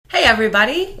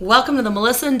everybody. Welcome to the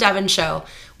Melissa and Devin Show,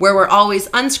 where we're always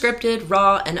unscripted,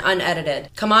 raw, and unedited.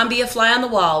 Come on, be a fly on the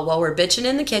wall while we're bitching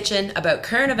in the kitchen about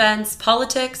current events,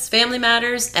 politics, family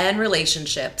matters, and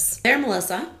relationships. There,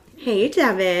 Melissa. Hey,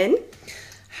 Devin.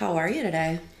 How are you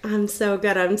today? I'm so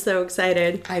good. I'm so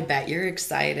excited. I bet you're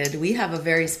excited. We have a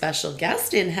very special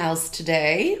guest in-house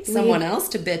today. Someone else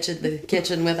to bitch in the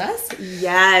kitchen with us.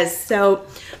 Yes. So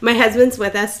my husband's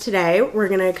with us today. We're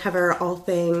going to cover all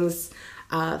things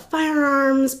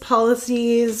firearms,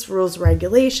 policies, rules,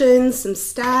 regulations, some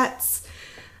stats.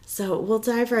 So we'll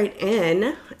dive right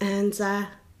in. And why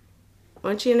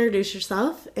don't you introduce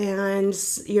yourself and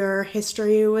your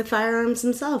history with firearms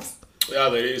themselves? Yeah,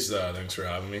 ladies, thanks for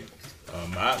having me.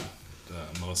 Matt,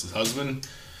 Melissa's husband.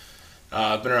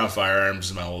 I've been around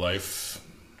firearms my whole life.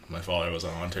 My father was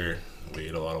a hunter. We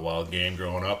ate a lot of wild game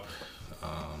growing up.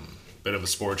 Bit of a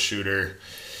sports shooter.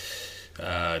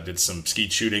 Did some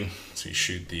skeet shooting. So you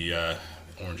shoot the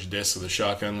orange disc with a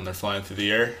shotgun when they're flying through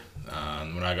the air.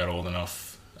 When I got old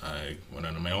enough, I went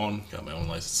into my own, got my own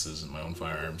licenses and my own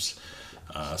firearms.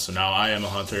 So now I am a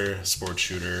hunter, sports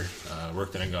shooter,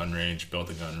 worked in a gun range, built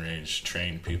a gun range,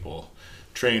 trained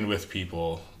with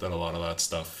people, did a lot of that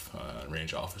stuff,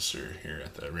 range officer here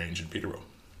at the range in Peterborough.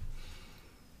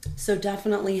 So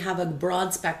definitely have a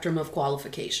broad spectrum of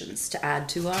qualifications to add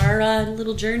to our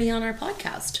little journey on our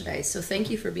podcast today. So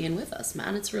thank you for being with us,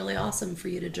 man. It's really awesome for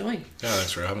you to join. Yeah,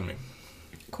 thanks for having me.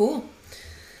 Cool.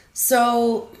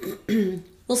 So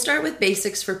we'll start with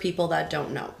basics for people that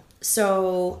don't know.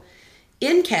 So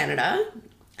in Canada,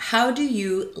 how do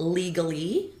you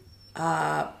legally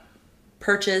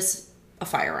purchase a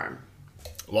firearm?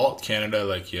 Well,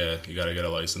 Canada, you got to get a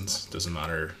license. Doesn't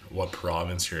matter what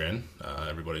province you're in.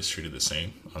 Everybody's treated the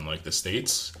same, unlike the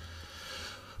States.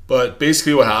 But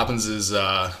basically what happens is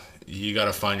you got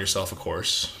to find yourself a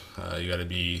course.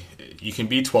 You can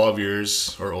be 12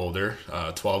 years or older.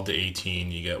 12 to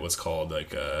 18, you get what's called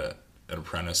an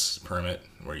apprentice permit,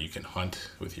 where you can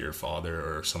hunt with your father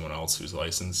or someone else who's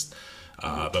licensed.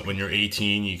 But when you're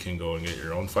 18, you can go and get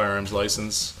your own firearms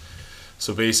license.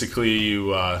 So basically,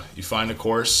 you find a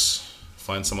course,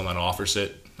 find someone that offers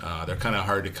it. They're kind of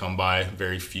hard to come by.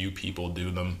 Very few people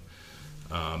do them.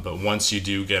 But once you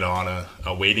do get on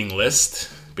a waiting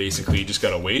list, basically you just got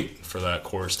to wait for that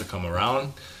course to come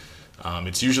around.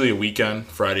 It's usually a weekend,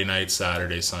 Friday night,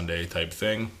 Saturday, Sunday type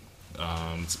thing.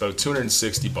 It's about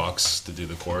 $260 to do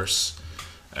the course.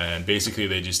 And basically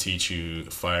they just teach you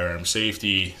firearm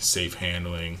safety, safe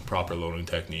handling, proper loading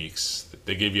techniques.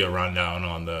 They give you a rundown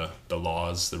on the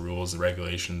laws, the rules, the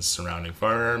regulations surrounding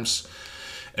firearms.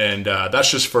 And that's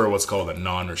just for what's called a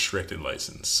non-restricted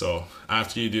license. So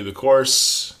after you do the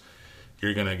course,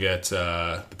 you're going to get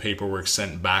the paperwork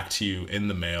sent back to you in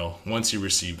the mail. Once you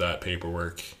receive that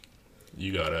paperwork,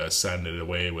 you got to send it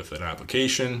away with an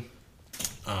application.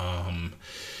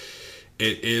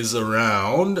 It is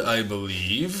around, I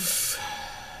believe,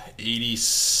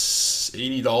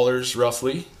 $80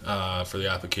 roughly for the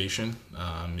application.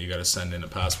 You got to send in a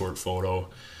passport photo.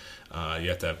 You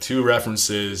have to have 2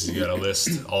 references. You got to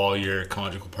list all your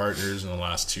conjugal partners in the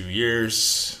last 2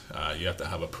 years. You have to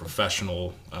have a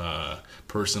professional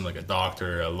person like a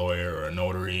doctor, a lawyer, or a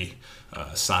notary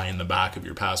sign the back of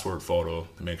your passport photo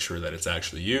to make sure that it's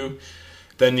actually you.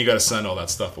 Then you got to send all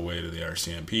that stuff away to the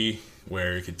RCMP,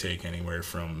 where it could take anywhere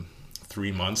from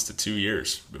 3 months to 2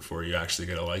 years before you actually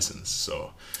get a license.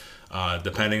 So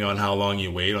depending on how long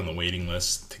you wait on the waiting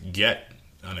list to get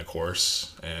on a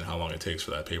course, and how long it takes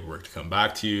for that paperwork to come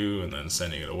back to you, and then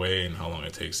sending it away, and how long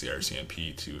it takes the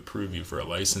RCMP to approve you for a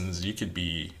license, you could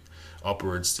be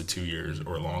upwards to 2 years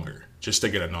or longer just to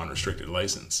get a non-restricted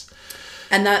license.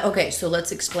 And so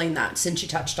let's explain that, since you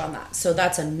touched on that. So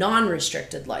that's a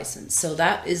non-restricted license. So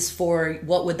that is for,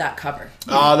 what would that cover?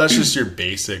 That's just your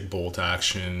basic bolt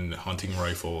action, hunting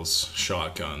rifles,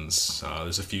 shotguns.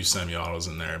 There's a few semi-autos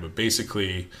in there, but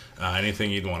basically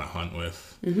anything you'd want to hunt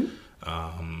with. Mm-hmm.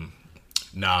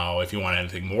 Now, if you want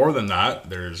anything more than that,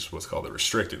 there's what's called a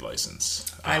restricted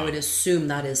license. I would assume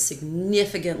that is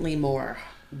significantly more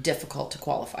difficult to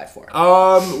qualify for.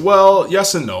 Well,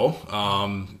 yes and no.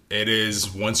 It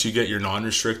is, once you get your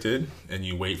non-restricted and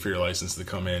you wait for your license to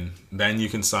come in, then you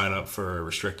can sign up for a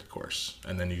restricted course,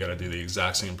 and then you got to do the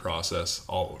exact same process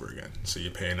all over again. So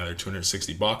you pay another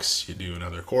 $260, you do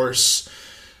another course,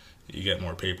 you get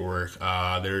more paperwork.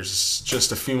 There's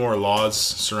just a few more laws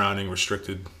surrounding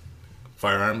restricted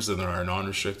firearms than there are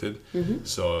non-restricted. Mm-hmm.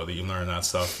 So that you learn that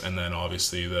stuff. And then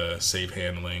obviously the safe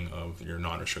handling of your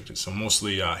non-restricted. So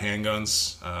mostly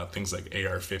handguns, things like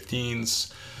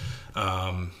AR-15s.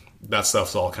 That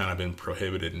stuff's all kind of been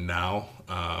prohibited now.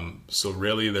 So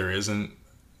really there isn't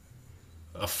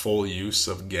a full use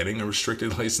of getting a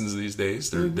restricted license these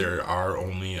days. There are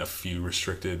only a few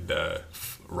restricted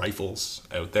rifles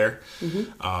out there.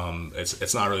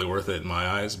 It's not really worth it in my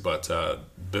eyes, but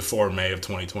before May of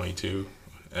 2022,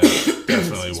 it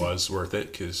definitely was worth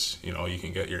it, because you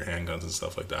can get your handguns and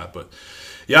stuff like that. But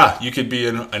yeah, you could be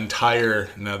an entire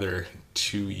another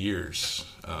 2 years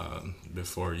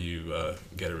before you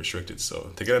get it restricted.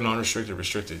 So to get a non-restricted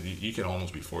restricted, you can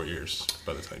almost be 4 years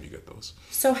by the time you get those.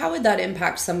 So how would that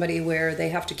impact somebody where they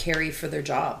have to carry for their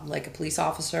job, like a police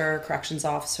officer, corrections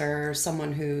officer,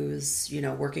 someone who's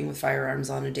working with firearms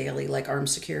on a daily, like armed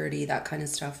security, that kind of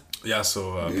stuff? Yeah,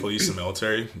 so police and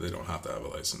military, they don't have to have a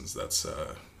license. That's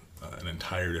an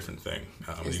entire different thing.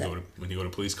 When you go to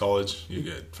police college, you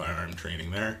get firearm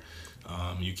training there.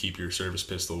 You keep your service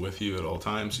pistol with you at all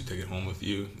times. You take it home with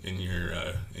you. In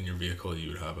your vehicle, you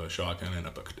would have a shotgun and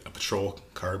a patrol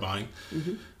carbine.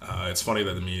 It's funny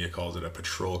that the media calls it a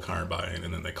patrol carbine,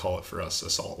 and then they call it for us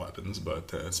assault weapons,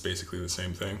 but it's basically the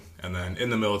same thing. And then in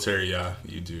the military,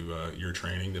 you do your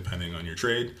training depending on your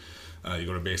trade. You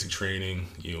go to basic training.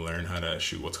 You learn how to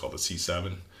shoot what's called a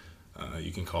C7.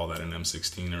 You can call that an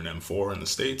M16 or an M4 in the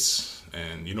States,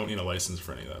 and you don't need a license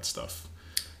for any of that stuff.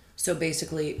 So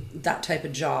basically, that type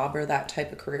of job or that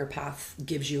type of career path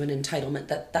gives you an entitlement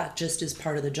that just is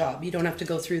part of the job. You don't have to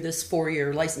go through this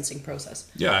 4-year licensing process.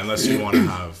 Yeah, unless you want to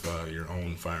have your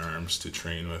own firearms to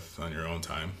train with on your own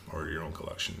time or your own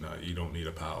collection. You don't need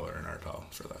a PAL or an RPAL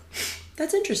for that.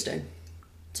 That's interesting.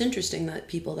 It's interesting that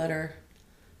people that are,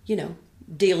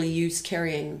 daily use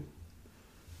carrying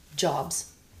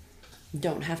jobs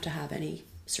don't have to have any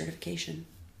certification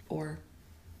or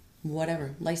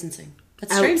whatever, licensing.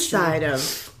 That's strange.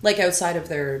 Outside of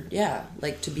their,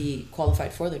 to be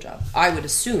qualified for their job. I would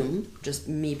assume, just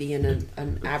me being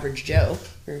an average Joe,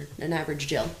 or an average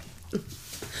Jill,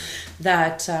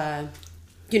 that,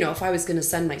 if I was going to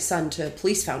send my son to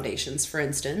police foundations, for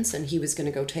instance, and he was going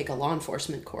to go take a law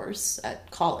enforcement course at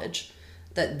college,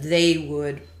 that they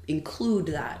would include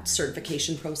that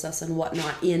certification process and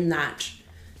whatnot in that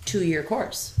 2-year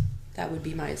course. That would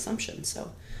be my assumption,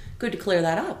 so... Good to clear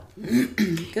that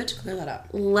up.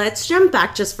 Let's jump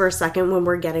back just for a second when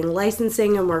we're getting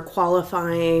licensing and we're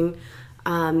qualifying.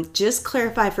 Just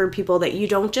clarify for people that you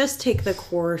don't just take the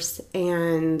course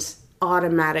and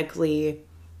automatically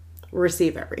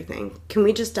receive everything. Can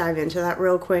we just dive into that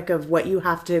real quick of what you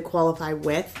have to qualify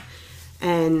with?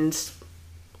 And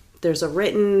there's a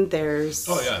written, there's...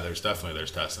 Oh yeah, there's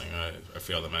testing. I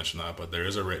failed to mention that, but there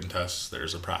is a written test,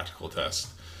 there's a practical test.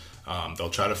 They'll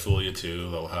try to fool you too.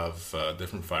 They'll have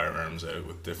different firearms out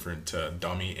with different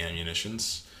dummy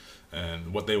ammunitions.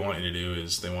 And what they want you to do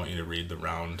is they want you to read the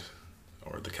round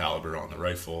or the caliber on the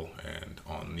rifle and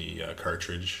on the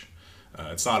cartridge.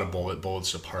 It's not a bullet.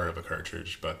 Bullet's a part of a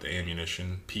cartridge, but the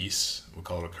ammunition piece, we'll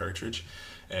call it a cartridge.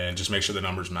 And just make sure the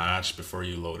numbers match before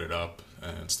you load it up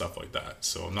and stuff like that.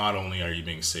 So not only are you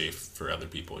being safe for other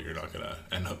people, you're not going to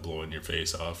end up blowing your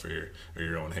face off or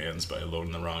your own hands by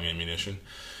loading the wrong ammunition.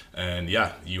 And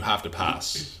yeah, you have to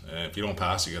pass. If you don't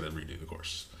pass, you got to redo the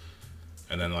course.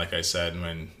 And then, like I said,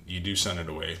 when you do send it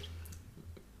away,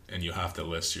 and you have to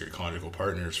list your conjugal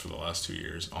partners for the last 2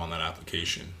 years on that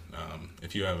application.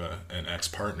 If you have an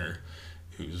ex-partner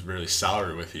who's really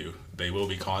sour with you, they will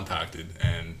be contacted,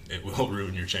 and it will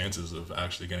ruin your chances of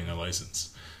actually getting a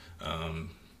license.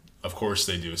 Of course,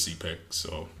 they do a CPIC,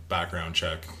 so background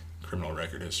check, criminal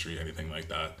record history, anything like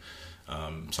that.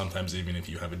 Sometimes even if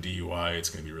you have a DUI, it's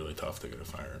going to be really tough to get a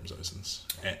firearms license.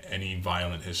 Any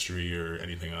violent history or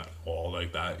anything at all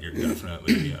like that, you're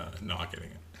definitely not getting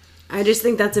it. I just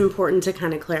think that's important to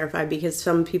kind of clarify, because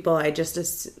some people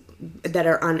that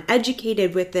are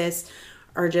uneducated with this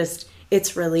are just,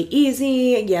 it's really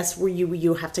easy. Yes,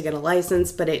 you have to get a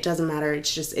license, but it doesn't matter.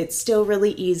 It's still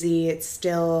really easy. It's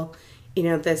still,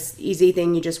 this easy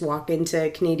thing. You just walk into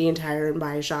Canadian Tire and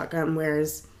buy a shotgun,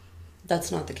 whereas that's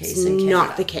not the case in Canada.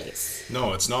 Not the case.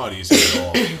 No, it's not easy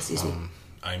at all.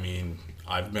 I mean,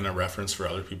 I've been a reference for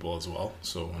other people as well.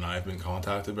 So when I've been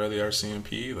contacted by the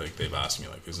RCMP, they've asked me,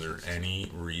 is there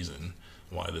any reason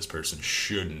why this person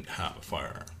shouldn't have a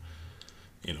firearm?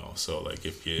 So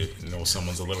if you know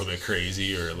someone's a little bit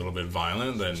crazy or a little bit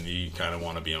violent, then you kind of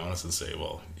want to be honest and say,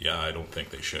 well, yeah, I don't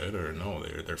think they should, or no,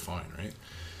 they're fine, right?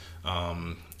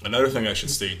 Another thing I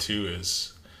should state too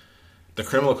is the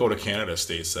Criminal Code of Canada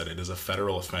states that it is a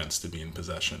federal offense to be in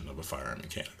possession of a firearm in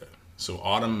Canada. So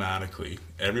automatically,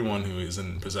 everyone who is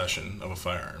in possession of a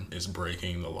firearm is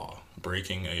breaking the law,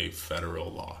 breaking a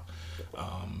federal law.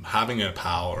 Having a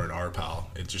PAL or an RPAL,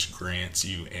 it just grants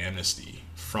you amnesty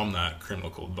from that criminal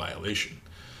code violation.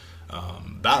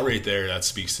 That right there, that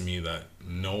speaks to me that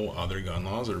no other gun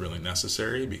laws are really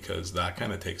necessary, because that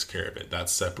kind of takes care of it. That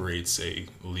separates a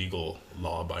legal,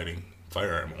 law-abiding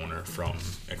firearm owner from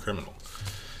a criminal.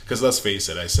 Because let's face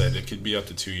it, I said it could be up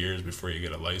to 2 years before you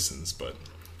get a license, but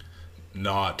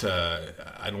not,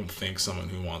 I don't think someone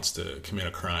who wants to commit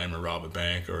a crime or rob a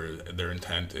bank, or their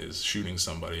intent is shooting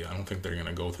somebody, I don't think they're going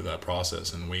to go through that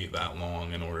process and wait that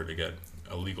long in order to get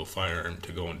a legal firearm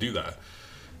to go and do that.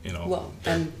 Well,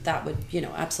 and that would,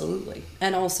 absolutely.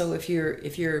 And also, if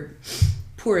you're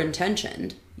poor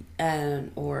intentioned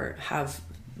or have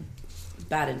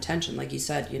bad intention, like you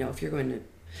said, if you're going to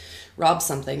rob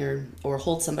something or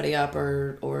hold somebody up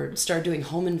or start doing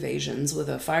home invasions with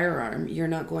a firearm, you're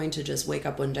not going to just wake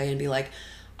up one day and be like,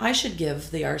 I should give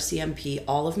the RCMP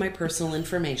all of my personal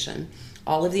information,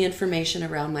 all of the information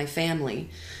around my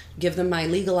family, give them my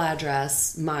legal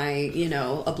address, my,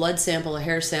 a blood sample, a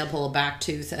hair sample, a back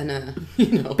tooth, and a,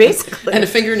 basically, and a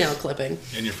fingernail clipping.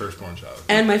 And your firstborn child.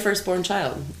 And my firstborn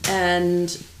child.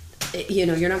 And,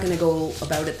 you're not going to go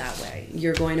about it that way.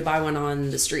 You're going to buy one on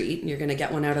the street. You're going to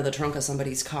get one out of the trunk of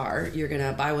somebody's car. You're going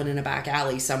to buy one in a back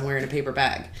alley somewhere in a paper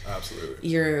bag.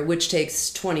 Absolutely. Which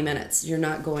takes 20 minutes. You're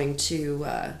not going to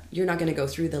go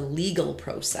through the legal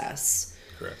process.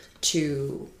 Correct.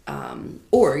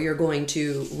 Or you're going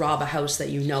to rob a house that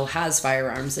has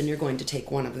firearms, and you're going to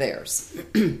take one of theirs.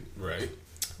 Right.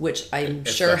 Which I'm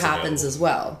sure happens as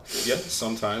well. Yeah,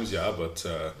 sometimes, yeah, but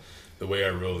the way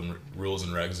our rules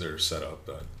and regs are set up,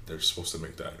 they're supposed to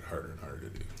make that harder and harder to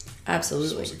do.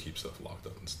 Absolutely. They're supposed to keep stuff locked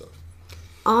up and stuff.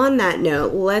 On that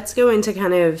note, let's go into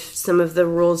kind of some of the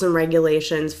rules and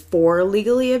regulations for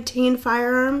legally obtained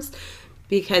firearms,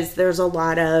 because there's a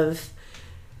lot of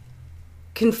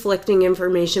conflicting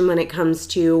information when it comes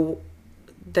to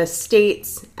the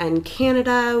states and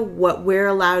Canada, what we're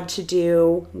allowed to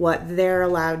do, what they're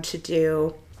allowed to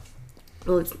do.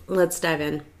 Let's dive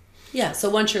in. Yeah, so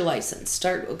once you're licensed,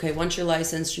 once you're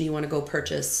licensed and you want to go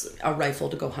purchase a rifle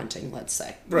to go hunting, let's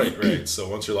say. Right. So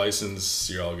once you're licensed,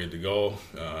 you're all good to go.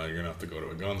 You're going to have to go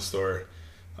to a gun store.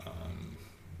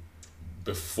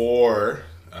 Before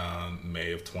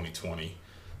May of 2020,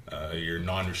 your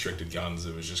non-restricted guns,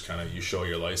 it was just kind of, you show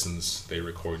your license, they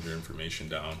record your information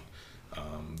down.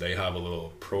 They have a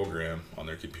little program on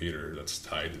their computer that's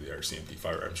tied to the RCMP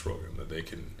firearms program that they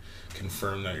can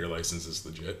confirm that your license is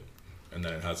legit and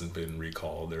that it hasn't been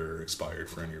recalled or expired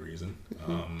for any reason.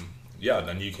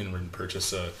 Then you can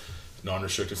purchase a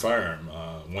non-restricted firearm.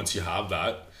 Once you have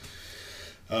that,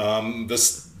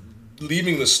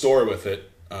 leaving the store with it,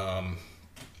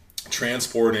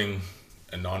 transporting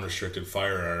a non-restricted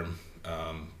firearm,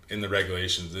 in the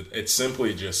regulations, it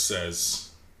simply just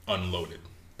says unloaded.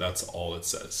 That's all it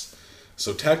says.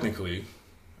 So technically,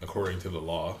 according to the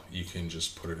law, you can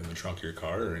just put it in the trunk of your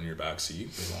car or in your back seat,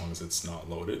 as long as it's not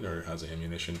loaded or has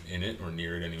ammunition in it or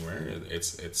near it anywhere.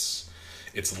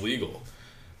 It's legal.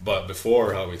 But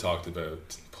before, how we talked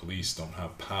about, police don't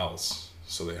have PALs,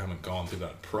 so they haven't gone through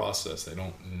that process. They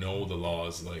don't know the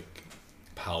laws like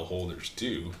PAL holders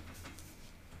do.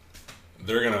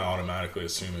 They're going to automatically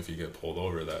assume if you get pulled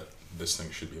over that this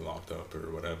thing should be locked up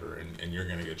or whatever, and you're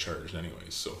going to get charged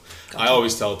anyways. So gotcha. I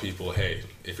always tell people, hey,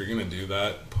 if you're going to do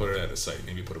that, put it at a site.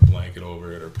 Maybe put a blanket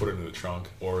over it or put it in the trunk,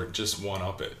 or just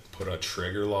one-up it. Put a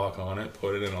trigger lock on it,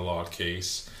 put it in a locked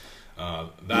case.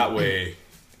 That way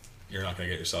you're not going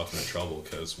to get yourself into trouble,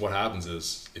 because what happens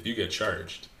is if you get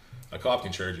charged, a cop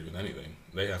can charge you with anything.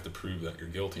 They have to prove that you're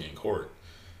guilty in court.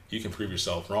 You can prove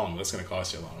yourself wrong, but that's going to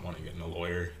cost you a lot of money getting a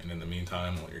lawyer. And in the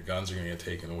meantime, well, your guns are going to get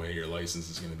taken away, your license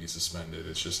is going to be suspended.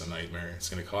 It's just a nightmare. It's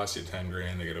going to cost you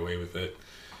 $10,000 to get away with it.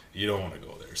 You don't want to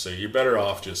go there. So you're better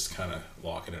off just kind of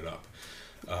locking it up.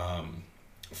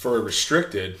 For a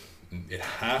restricted, it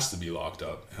has to be locked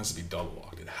up. It has to be double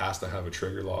locked. It has to have a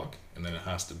trigger lock, and then it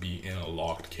has to be in a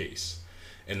locked case.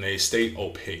 And they stay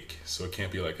opaque, so it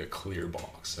can't be like a clear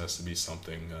box. It has to be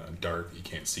something dark you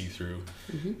can't see through.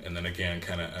 Mm-hmm. And then again,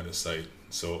 kind of at a site.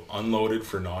 So unloaded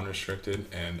for non-restricted,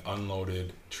 and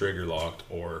unloaded, trigger locked,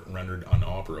 or rendered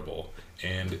unoperable,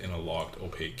 and in a locked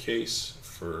opaque case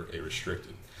for a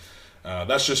restricted.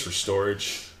 That's just for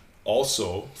storage.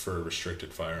 Also, for a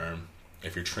restricted firearm,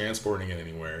 if you're transporting it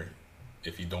anywhere,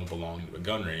 if you don't belong to a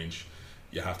gun range,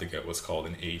 you have to get what's called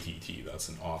an ATT. That's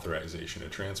an authorization to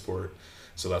transport.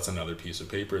 So that's another piece of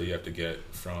paper you have to get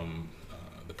from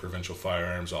the provincial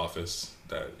firearms office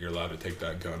that you're allowed to take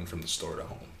that gun from the store to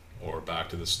home, or back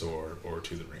to the store, or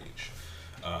to the range.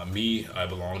 I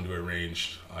belong to a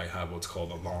range. I have what's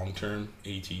called a long-term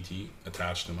ATT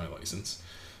attached to my license.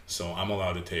 So I'm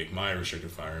allowed to take my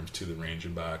restricted firearms to the range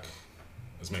and back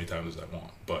as many times as I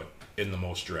want, but in the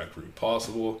most direct route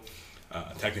possible.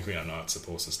 Technically, I'm not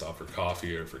supposed to stop for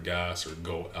coffee or for gas or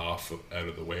go out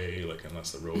of the way, like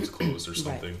unless the road's closed or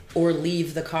something. Right. Or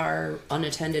leave the car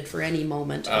unattended for any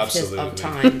moment Absolutely. of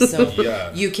time. So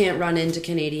Yeah. you can't run into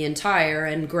Canadian Tire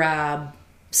and grab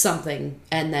something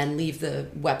and then leave the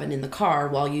weapon in the car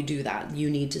while you do that. You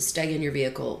need to stay in your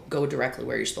vehicle, go directly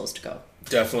where you're supposed to go.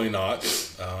 Definitely not.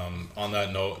 On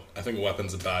that note, I think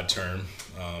weapon's a bad term.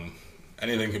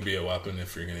 Anything can be a weapon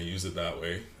if you're going to use it that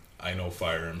way. I know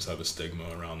firearms have a stigma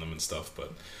around them and stuff,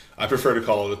 but I prefer to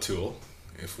call it a tool,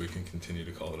 if we can continue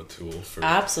to call it a tool for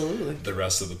Absolutely the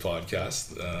rest of the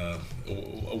podcast.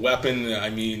 A weapon, I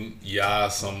mean, yeah,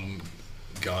 some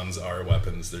guns are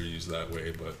weapons. They're used that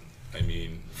way, but I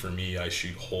mean, for me, I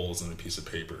shoot holes in a piece of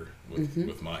paper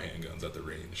with my handguns at the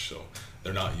range, so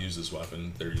they're not used as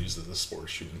weapons. They're used as a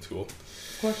sports shooting tool.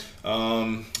 Of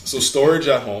course. So storage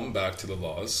at home, back to the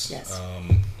laws. Yes.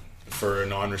 For a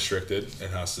non-restricted,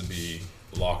 it has to be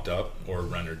locked up or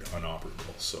rendered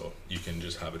unoperable. So you can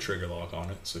just have a trigger lock on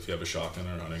it. So if you have a shotgun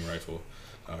or a hunting rifle,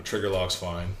 trigger lock's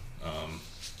fine.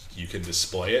 You can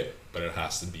display it, but it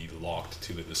has to be locked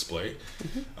to the display.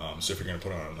 So if you're going to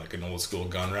put on like an old school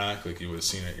gun rack, like you would have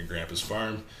seen at your grandpa's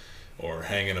farm, or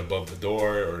hanging above the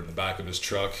door or in the back of his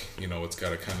truck, you know, it's got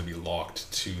to kind of be locked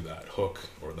to that hook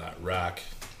or that rack,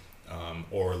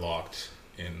 or locked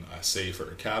in a safe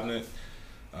or a cabinet.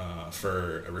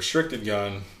 For a restricted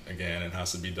gun, again, it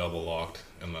has to be double locked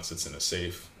unless it's in a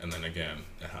safe, and then again,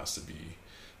 it has to be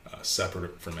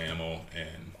separate from ammo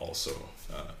and also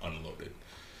unloaded.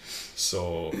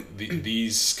 So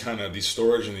these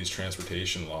storage and these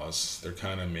transportation laws, they're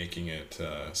kind of making it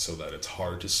so that it's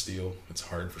hard to steal. It's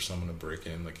hard for someone to break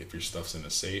in. Like if your stuff's in a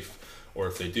safe, or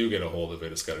if they do get a hold of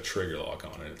it, it's got a trigger lock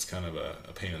on it. It's kind of a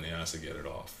pain in the ass to get it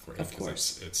off, right? Of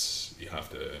course. Because it's you have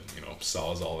to, you know,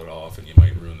 sawzall it off, and you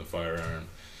might ruin the firearm.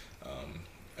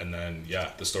 And then,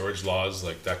 yeah, the storage laws,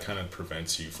 like that kind of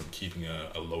prevents you from keeping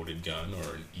a loaded gun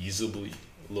or an easily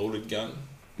loaded gun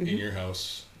in your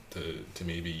house to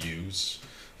maybe use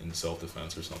in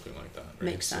self-defense or something like that.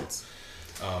 Right? Makes sense.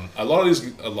 A lot of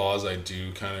these laws I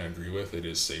do kind of agree with. It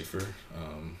is safer,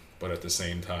 but at the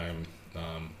same time,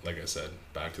 like I said,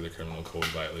 back to the criminal code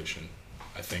violation,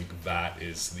 I think that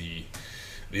is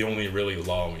the only really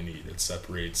law we need. It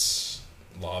separates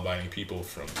law-abiding people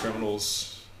from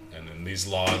criminals, and then these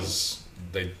laws,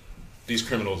 these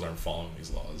criminals aren't following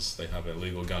these laws. They have a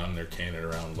legal gun, they're carrying it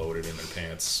around loaded in their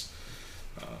pants.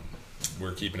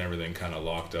 We're keeping everything kind of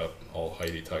locked up, all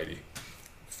tighty.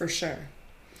 For sure.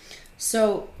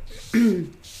 So,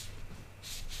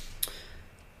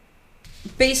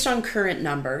 based on current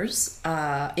numbers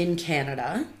in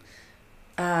Canada,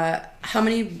 how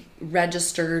many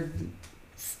registered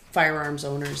firearms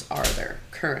owners are there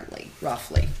currently,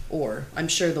 roughly? Or I'm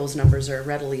sure those numbers are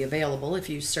readily available if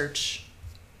you search.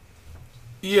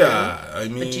 Yeah, I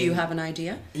mean... But do you have an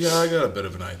idea? Yeah, I got a bit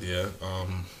of an idea.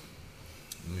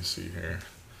 Let me see here.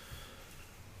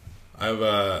 I have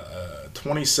a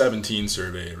 2017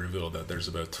 survey revealed that there's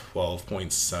about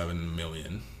 12.7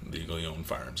 million legally owned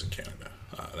firearms in Canada.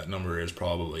 That number is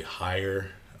probably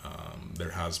higher. There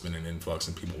has been an influx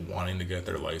in people wanting to get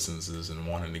their licenses and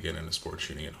wanting to get into sports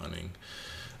shooting and hunting.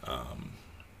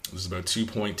 There's about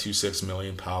 2.26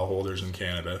 million PAL holders in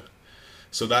Canada.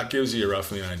 So that gives you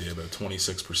roughly an idea. About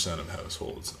 26% of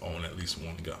households own at least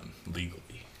one gun legally.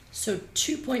 So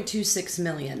 2.26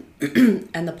 million,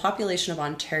 and the population of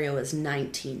Ontario is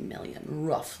 19 million,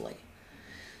 roughly.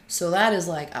 So that is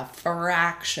like a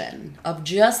fraction of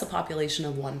just the population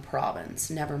of one province,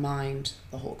 never mind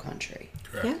the whole country.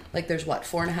 Correct. Yeah. Like there's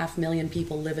 4.5 million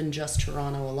people live in just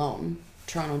Toronto alone,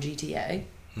 Toronto GTA,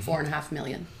 4.5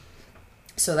 million.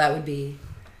 So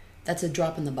that's a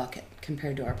drop in the bucket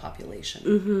compared to our population.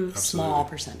 Mm-hmm. Small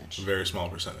percentage. Very small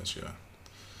percentage, yeah.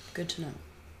 Good to know.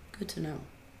 Good to know.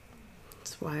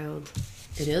 It's wild.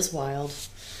 It is wild.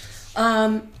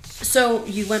 So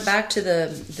you went back to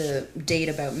the date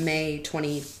about May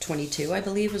 2022, I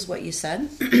believe is what you said.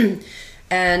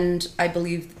 And I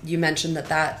believe you mentioned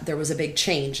that there was a big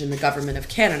change in the government of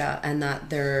Canada, and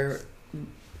that their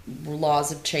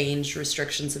laws have changed,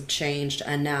 restrictions have changed,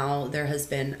 and now there has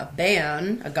been a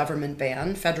ban, a government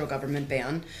ban, federal government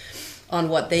ban, on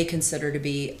what they consider to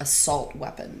be assault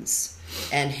weapons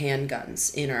and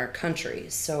handguns in our country.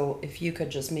 So if you could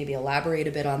just maybe elaborate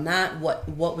a bit on that, what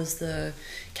was the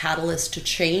catalyst to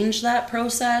change that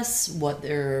process, what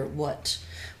their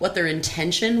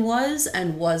intention was,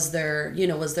 and was there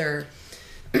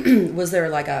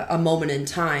like a moment in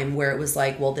time where it was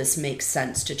like, well, this makes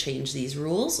sense to change these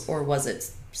rules, or was it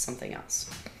something else?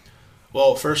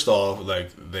 Well, first off,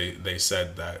 like they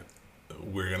said that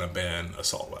we're gonna ban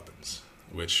assault weapons.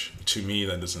 which to me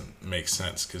that doesn't make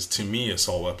sense, because to me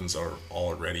assault weapons are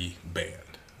already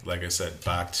banned. Like I said,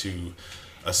 back to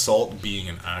assault being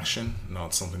an action,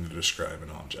 not something to describe an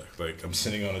object. Like, I'm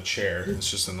sitting on a chair, it's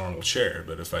just a normal chair,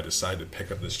 but if I decide to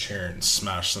pick up this chair and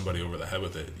smash somebody over the head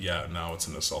with it, yeah, now it's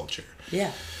an assault chair.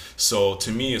 Yeah. So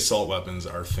to me, assault weapons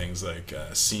are things like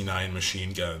C9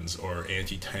 machine guns or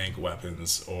anti-tank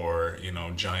weapons, or, you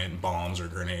know, giant bombs or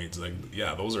grenades. Like,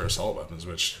 yeah, those are assault weapons,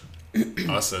 which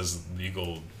us as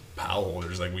legal PAL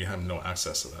holders, like, we have no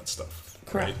access to that stuff.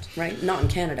 Correct, right? Not in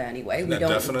Canada anyway. We don't.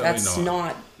 Definitely That's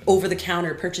not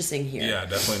over-the-counter purchasing here. Yeah,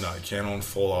 definitely not. You can't own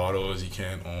full autos. You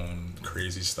can't own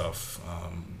crazy stuff.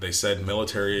 They said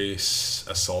military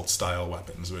assault style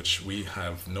weapons, which we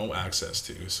have no access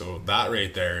to. So that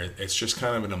right there, it's just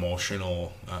kind of an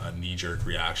emotional knee-jerk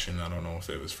reaction. I don't know if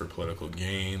it was for political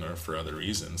gain or for other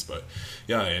reasons, but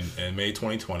yeah, in May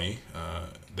 2020,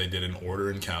 they did an order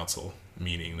in council,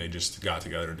 meaning they just got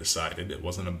together and decided. It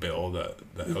wasn't a bill that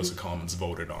the House of Commons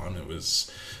voted on. It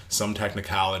was some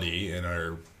technicality in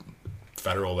our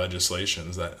federal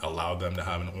legislations that allowed them to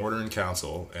have an order in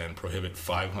council and prohibit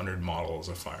 500 models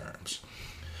of firearms.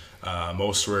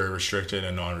 Most were restricted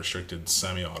and non-restricted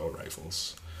semi-auto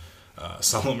rifles.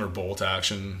 Some of them are bolt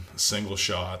action, single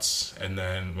shots, and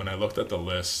then when I looked at the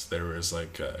list, there was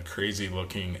like crazy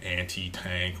looking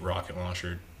anti-tank rocket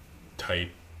launcher type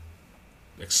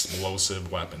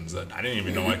explosive weapons that I didn't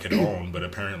even know I could own, but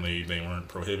apparently they weren't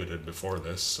prohibited before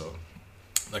this, so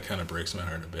that kind of breaks my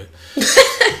heart a bit.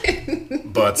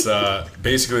 But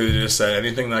basically they just said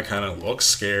anything that kind of looks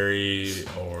scary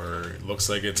or looks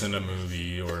like it's in a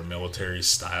movie or a military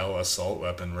style assault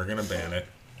weapon, we're gonna ban it.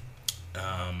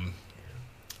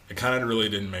 It kind of really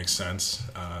didn't make sense.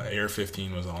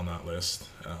 AR-15 was on that list.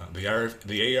 The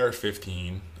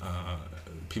AR-15,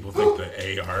 people think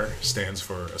the AR stands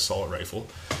for assault rifle.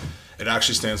 It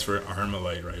actually stands for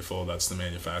Armalite rifle. That's the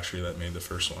manufacturer that made the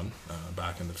first one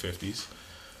back in the 50s.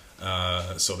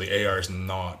 So the AR is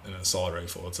not an assault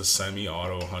rifle. It's a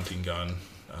semi-auto hunting gun.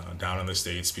 Down in the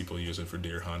States, people use it for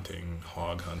deer hunting,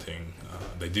 hog hunting.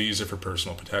 They do use it for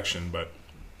personal protection, but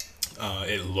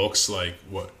it looks like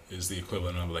what is the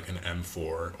equivalent of like an M4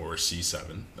 or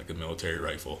C7, like a military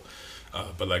rifle.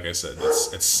 But like I said,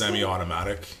 it's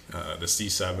semi-automatic. The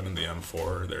C7 and the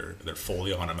M4, they're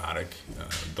fully automatic.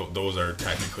 Those are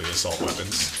technically assault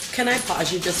weapons. Can I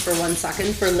pause you just for 1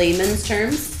 second for layman's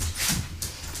terms?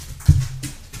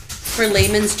 For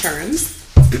layman's terms,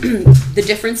 the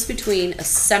difference between a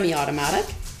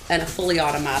semi-automatic and a fully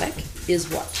automatic is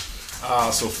what?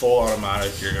 So full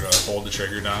automatic, you're going to hold the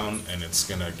trigger down and it's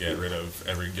going to get rid of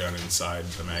every gun inside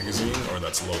the magazine or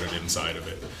that's loaded inside of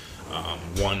it.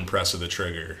 One press of the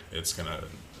trigger, it's going to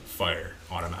fire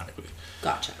automatically.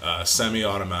 Gotcha.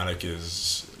 Semi-automatic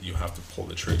is you have to pull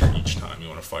the trigger each time you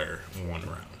want to fire one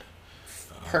round.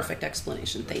 Perfect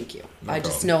explanation. Thank you. No I problem.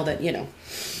 just know that,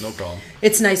 No problem.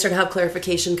 it's nicer to have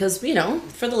clarification because,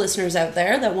 for the listeners out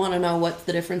there that want to know what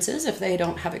the difference is, if they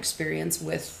don't have experience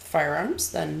with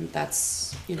firearms, then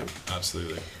that's,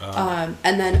 Absolutely. And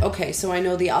then, okay, so I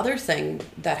know the other thing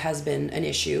that has been an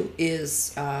issue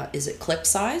is it clip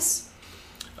size?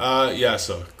 Yeah,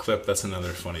 so clip, that's another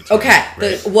funny term. Okay,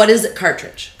 right? What is it?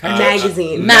 Cartridge.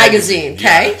 Magazine. Magazine,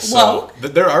 okay. Yeah, so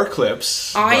there are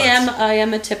clips. I but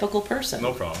am a typical person.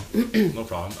 No problem. No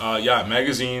problem. Yeah,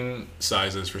 magazine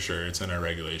sizes for sure. It's in our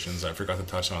regulations. I forgot to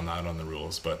touch on that on the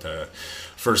rules. But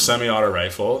for semi-auto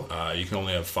rifle, you can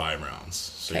only have 5 rounds.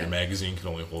 So Okay. your magazine can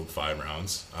only hold 5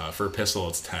 rounds. For a pistol,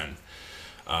 it's 10.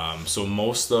 So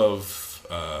most of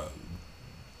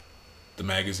the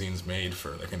magazines made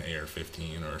for like an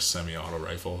AR-15 or a semi-auto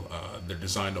rifle, they're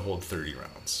designed to hold 30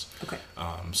 rounds. Okay.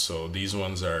 So these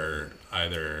ones are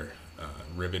either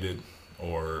riveted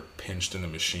or pinched in a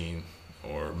machine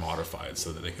or modified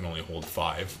so that they can only hold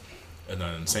 5. And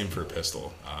then same for a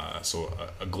pistol. So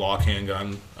a Glock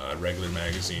handgun, a regular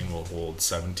magazine will hold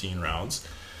 17 rounds.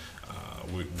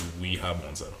 We have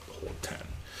ones that hold 10.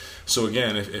 So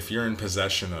again, if you're in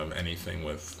possession of anything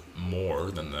with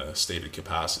more than the stated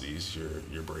capacities,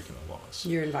 you're breaking the laws.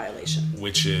 You're in violation.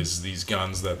 Which is these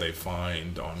guns that they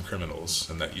find on criminals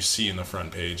and that you see in the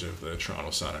front page of the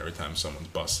Toronto Sun every time someone's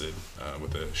busted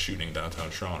with a shooting downtown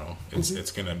Toronto.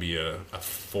 It's going to be a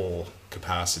full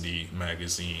capacity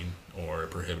magazine or a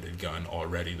prohibited gun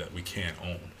already that we can't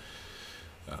own.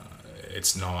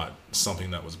 It's not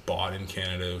something that was bought in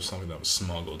Canada. It was something that was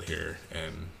smuggled here.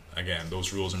 And again,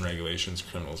 those rules and regulations,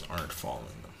 criminals aren't following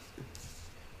them.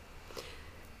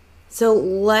 So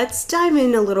let's dive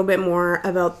in a little bit more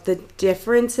about the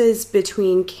differences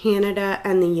between Canada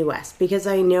and the US, because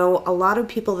I know a lot of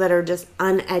people that are just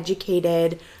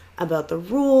uneducated about the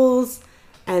rules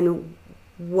and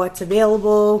what's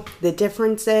available, the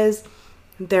differences,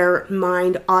 their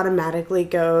mind automatically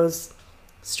goes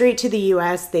straight to the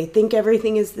US. They think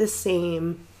everything is the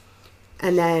same.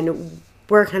 And then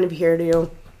we're kind of here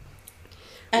to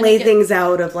lay things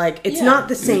out of like, it's not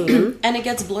the same. And it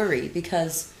gets blurry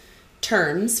because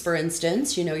terms, for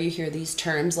instance, you hear these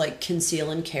terms like conceal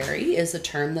and carry is a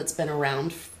term that's been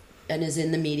around and is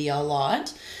in the media a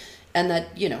lot. And that,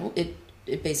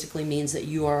 it basically means that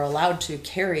you are allowed to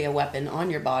carry a weapon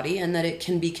on your body and that it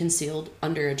can be concealed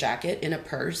under a jacket, in a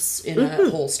purse, in a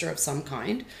holster of some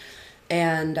kind.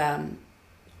 And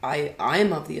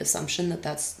I'm of the assumption that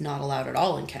that's not allowed at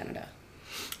all in Canada.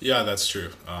 Yeah, that's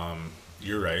true.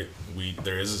 You're right.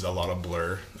 There is a lot of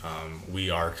blur.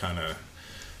 We are kind of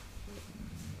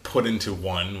put into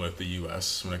one with the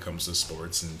U.S. when it comes to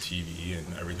sports and TV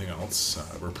and everything else.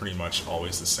 We're pretty much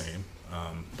always the same.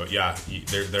 But yeah,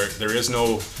 there is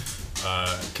no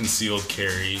concealed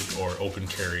carry or open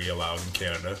carry allowed in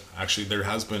Canada. Actually, there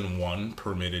has been one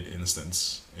permitted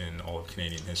instance in all of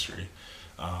Canadian history.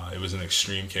 It was an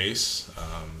extreme case.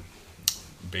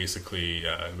 Basically,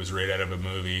 it was right out of a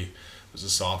movie. It was a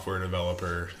software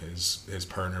developer. His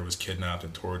partner was kidnapped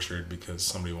and tortured because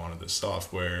somebody wanted the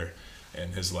software,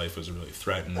 and his life was really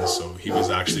threatened. So he was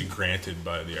actually granted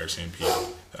by the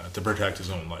RCMP to protect his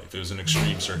own life. It was an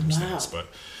extreme circumstance, but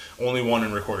only one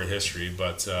in recorded history.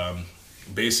 But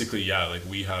basically, yeah, like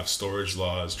we have storage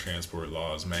laws, transport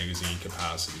laws, magazine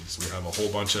capacities. We have a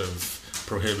whole bunch of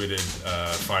prohibited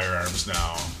firearms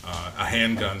now. A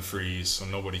handgun freeze, so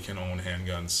nobody can own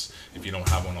handguns if you don't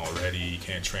have one already. You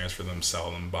can't transfer them, sell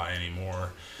them, buy any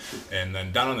more. And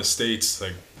then down in the States,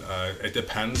 like it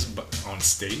depends on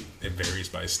state. It varies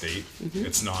by state.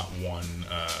 It's not one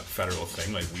federal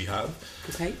thing like we have.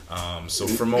 Okay. So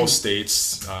for most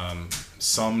states,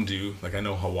 some do. Like I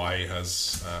know Hawaii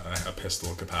has a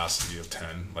pistol capacity of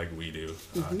 10, like we do.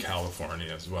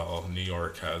 California as well. New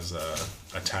York has a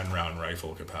 10-round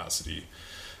rifle capacity.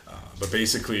 But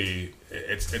basically,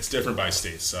 it's different by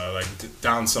states. Like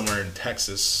down somewhere in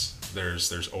Texas,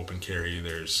 there's open carry,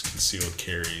 there's concealed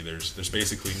carry, there's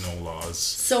basically no laws.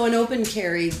 So an open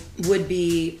carry would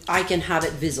be I can have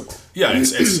it visible. Yeah,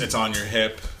 it's on your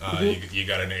hip. You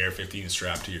got an AR-15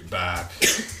 strapped to your back.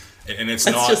 And it's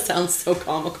that just sounds so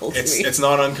comical to me. It's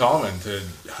not uncommon to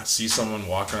see someone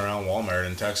walking around Walmart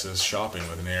in Texas shopping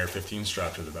with an AR-15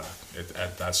 strapped to the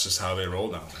back. That's just how they roll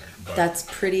down there. But that's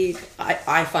pretty.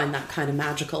 I find that kind of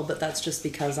magical, but that's just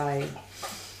because I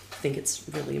think it's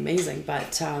really amazing.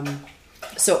 But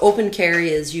so open carry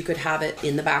is you could have it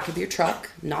in the back of your truck,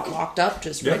 not locked up,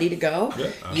 just ready to go.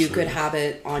 Yeah, you could have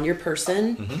it on your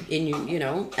person,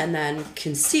 and then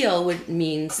conceal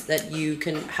means that you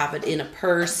can have it in a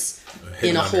purse,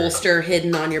 in a holster,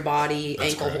 hidden on your body,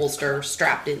 ankle holster,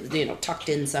 strapped in, tucked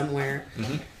in somewhere.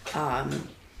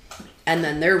 And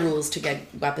then their rules to get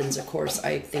weapons, of course,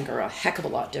 I think are a heck of a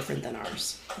lot different than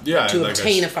ours. Yeah, to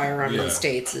obtain a firearm in the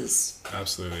States is...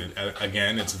 Absolutely.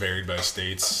 Again, it's varied by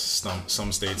states.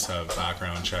 Some states have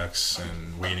background checks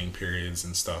and waiting periods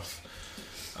and stuff.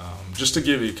 Just to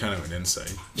give you kind of an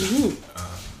insight.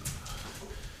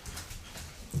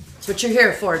 That's what you're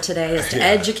here for today, is to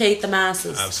educate the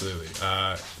masses. Absolutely.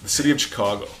 The city of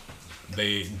Chicago,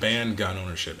 they banned gun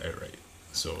ownership outright.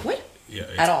 So what? Yeah,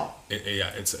 at all.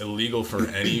 It's illegal for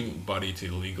anybody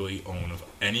to legally own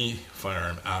any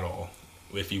firearm at all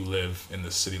if you live in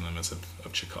the city limits of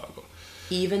Chicago.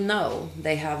 Even though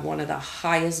they have one of the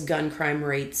highest gun crime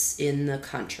rates in the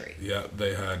country. Yeah,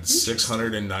 they had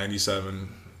 697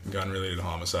 gun-related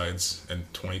homicides in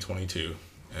 2022,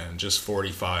 and just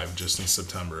 45 just in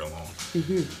September alone.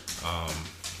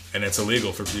 And it's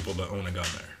illegal for people to own a gun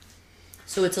there.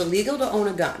 So it's illegal to own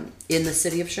a gun in the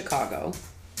city of Chicago.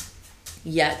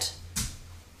 Yet,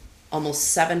 almost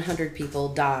 700 people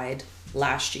died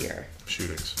last year.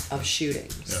 Of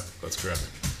shootings. Yeah, that's correct.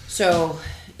 So,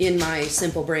 in my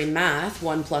simple brain math,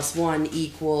 1 + 1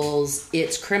 equals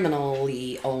it's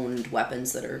criminally owned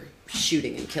weapons that are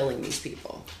shooting and killing these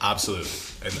people. Absolutely.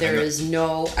 There is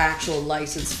no actual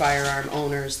licensed firearm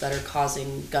owners that are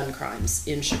causing gun crimes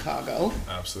in Chicago.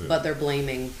 Absolutely. But they're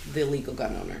blaming the illegal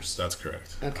gun owners. That's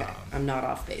correct. Okay, I'm not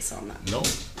off base on that. No.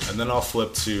 And then I'll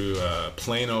flip to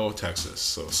Plano, Texas.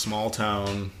 So small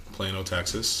town, Plano,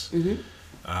 Texas.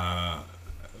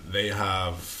 They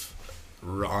have,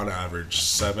 on average,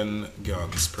 7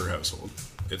 guns per household.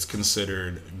 It's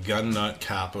considered gun nut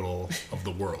capital of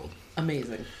the world.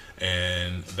 Amazing.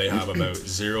 And they have about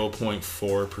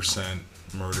 0.4%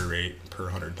 murder rate per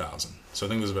 100,000. So I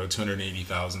think there's about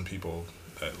 280,000 people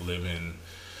that live in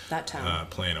that town,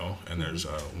 Plano, and there's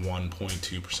a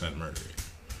 1.2% murder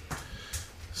rate.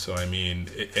 So, I mean,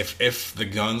 if the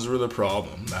guns were the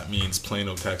problem, that means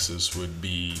Plano, Texas would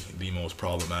be the most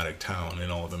problematic town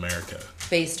in all of America.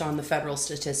 Based on the federal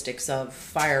statistics of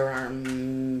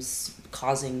firearms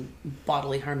causing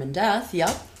bodily harm and death,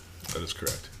 yep. That is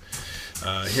correct.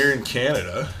 Here in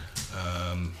Canada,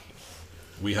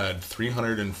 we had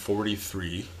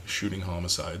 343 shooting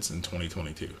homicides in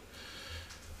 2022.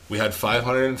 We had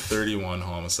 531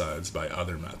 homicides by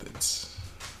other methods.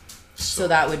 So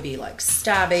that would be like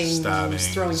stabbings,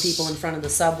 throwing people in front of the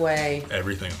subway,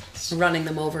 everything else, running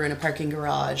them over in a parking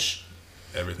garage,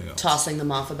 everything else, tossing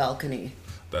them off a balcony.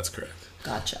 That's correct.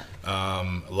 Gotcha.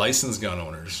 Licensed gun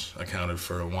owners accounted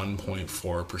for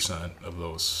 1.4% of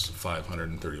those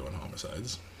 531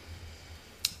 homicides.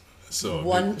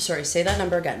 So say that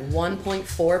number again.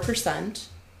 1.4%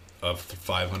 of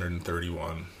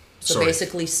 531. So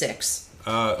basically 6.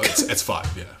 It's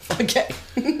 5, yeah. Okay.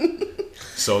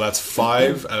 So that's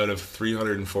 5 out of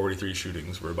 343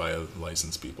 shootings were by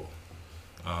licensed people.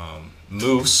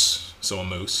 Moose, so a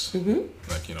moose,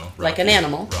 like, you know, Rocky, like an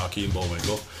animal, Rocky and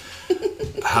Bullwinkle,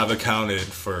 have accounted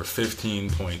for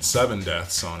 15.7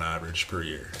 deaths on average per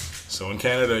year. So in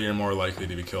Canada, you're more likely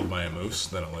to be killed by a moose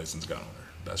than a licensed gun owner.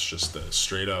 That's just the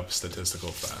straight up statistical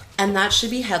fact. And that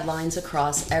should be headlines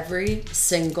across every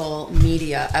single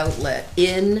media outlet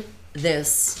in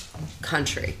this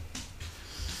country.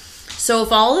 So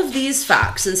if all of these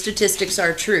facts and statistics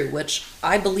are true, which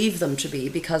I believe them to be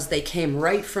because they came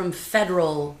right from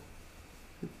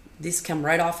these come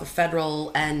right off of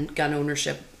federal and gun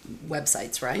ownership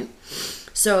websites, right?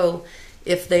 So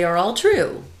if they are all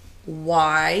true,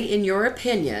 why, in your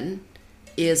opinion,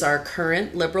 is our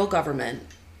current Liberal government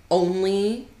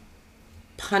only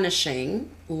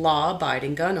punishing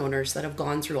law-abiding gun owners that have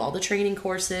gone through all the training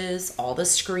courses, all the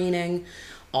screening,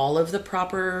 all of the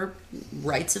proper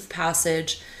rites of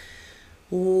passage?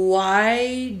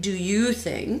 Why do you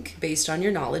think, based on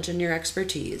your knowledge and your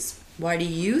expertise, why do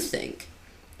you think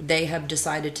they have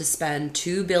decided to spend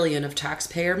 $2 billion of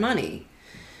taxpayer money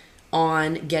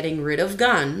on getting rid of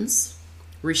guns,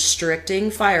 restricting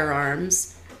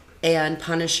firearms, and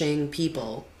punishing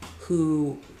people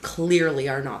who clearly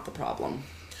are not the problem?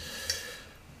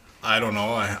 I don't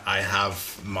know. I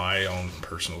have my own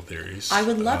personal theories. I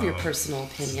would love your personal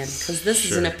opinion, because this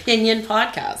is an opinion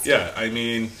podcast. Yeah, I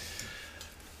mean,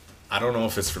 I don't know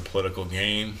if it's for political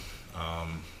gain.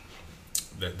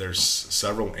 There's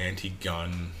several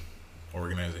anti-gun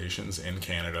organizations in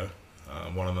Canada.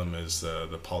 One of them is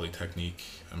the Polytechnique.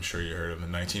 I'm sure you heard of him.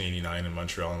 In 1989 in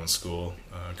Montreal in school.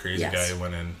 Crazy guy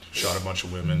went in, shot a bunch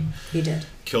of women. He did.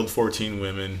 Killed 14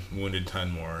 women, wounded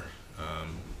 10 more.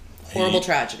 Horrible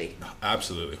tragedy.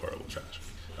 Absolutely horrible tragedy.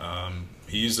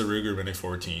 He used the Ruger Mini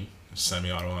 14,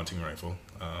 semi-auto hunting rifle.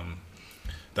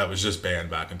 That was just banned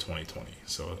back in 2020.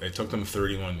 So it took them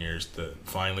 31 years to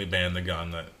finally ban the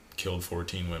gun that killed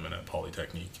 14 women at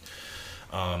Polytechnique.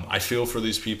 I feel for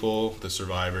these people, the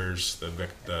survivors,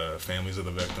 the families of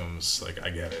the victims. Like, I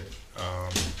get it.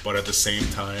 But at the same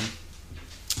time,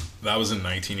 that was in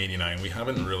 1989. We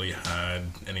haven't really had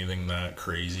anything that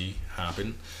crazy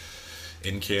happen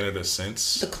in Canada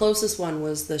since. The closest one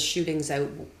was the shootings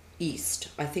out east.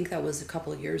 I think that was a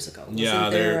couple of years ago. Yeah,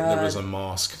 there was a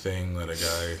mosque thing that a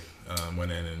guy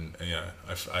went in and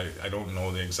I don't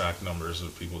know the exact numbers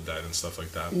of people dead and stuff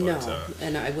like that. But, no,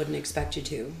 and I wouldn't expect you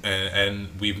to. And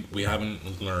we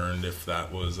haven't learned if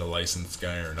that was a licensed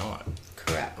guy or not.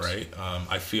 Correct. Right?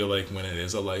 I feel like when it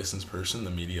is a licensed person,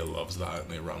 the media loves that and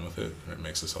they run with it. And it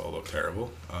makes us all look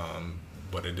terrible.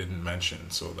 But it didn't mention.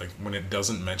 So, like, when it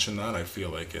doesn't mention that, I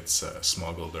feel like it's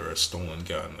smuggled or a stolen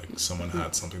gun. Like, someone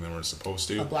had something they weren't supposed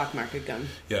to. A black market gun.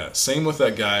 Yeah. Same with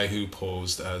that guy who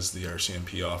posed as the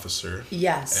RCMP officer.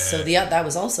 Yes. So that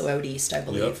was also out east, I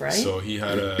believe, right? So he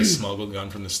had a smuggled gun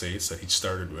from the States that he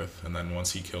started with. And then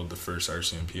once he killed the first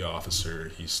RCMP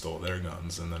officer, he stole their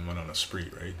guns and then went on a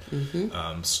spree, right?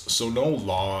 Mm-hmm. So no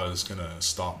law is going to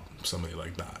stop somebody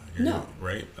like that. No.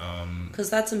 Right? Because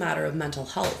that's a matter of mental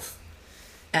health.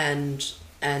 And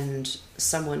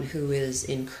someone who is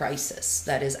in crisis,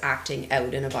 that is acting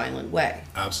out in a violent way.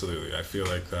 Absolutely. I feel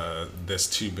like this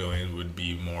 $2 billion would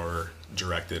be more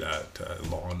directed at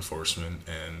law enforcement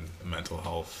and mental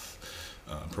health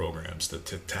programs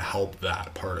to help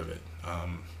that part of it.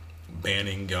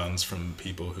 Banning guns from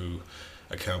people who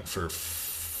account for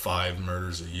 5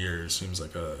 murders a year seems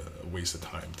like a waste of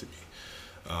time to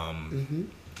me.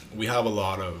 We have a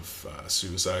lot of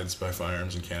suicides by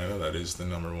firearms in Canada. That is the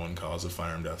number one cause of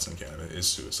firearm deaths in Canada, is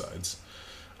suicides.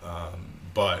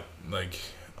 But, like,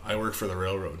 I work for the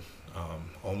railroad.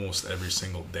 Almost every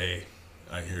single day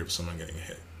I hear of someone getting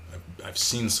hit. I've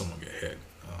seen someone get hit.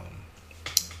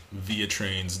 via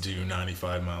trains do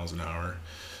 95 miles an hour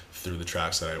through the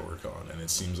tracks that I work on, and it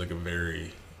seems like a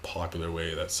very popular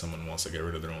way that someone wants to get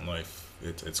rid of their own life.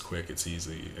 It's quick, it's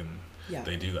easy, and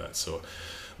they do that. So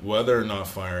whether or not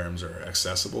firearms are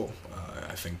accessible,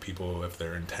 I think people, if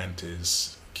their intent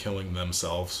is killing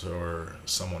themselves or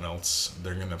someone else,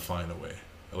 they're going to find a way.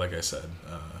 Like I said,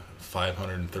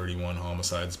 531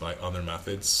 homicides by other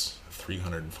methods,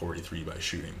 343 by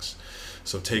shootings.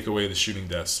 So take away the shooting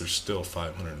deaths, there's still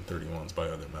 531s by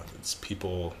other methods.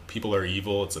 People are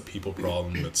evil. It's a people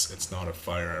problem. It's not a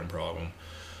firearm problem.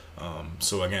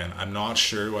 So again, I'm not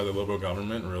sure why the Liberal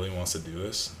government really wants to do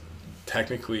this.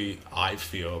 Technically, I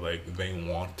feel like they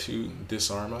want to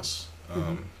disarm us.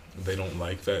 They don't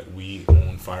like that we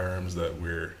own firearms that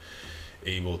we're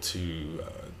able to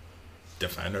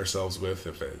defend ourselves with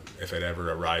if it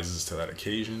ever arises to that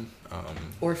occasion.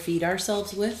 Or feed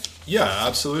ourselves with? Yeah,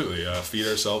 absolutely. Feed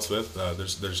ourselves with.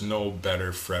 There's no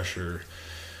better, fresher,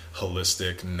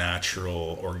 holistic,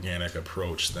 natural, organic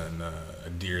approach than a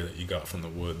deer that you got from the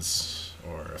woods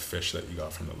or a fish that you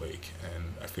got from the lake.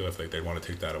 And I feel if they want to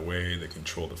take that away, they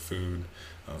control the food,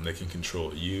 they can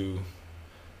control you.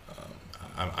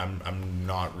 I'm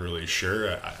not really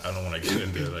sure. I don't want to get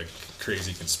into like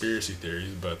crazy conspiracy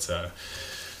theories, but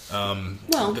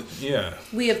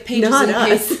we have pages and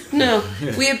pages. No,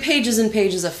 we have pages and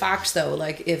pages of facts though.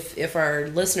 Like if our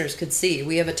listeners could see,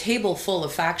 we have a table full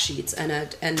of fact sheets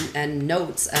and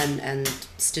notes and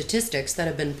statistics that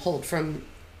have been pulled from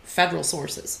federal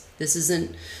sources. This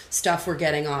isn't stuff we're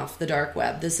getting off the dark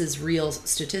web. This is real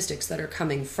statistics that are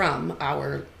coming from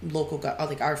our local,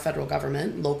 like our federal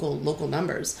government, local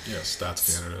numbers. Yeah,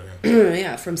 Stats Canada.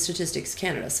 Yeah, from Statistics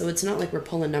Canada. So it's not like we're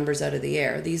pulling numbers out of the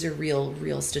air. These are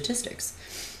real statistics.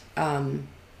 So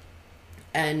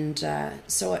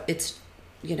it's,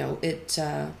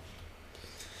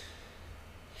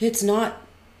 it's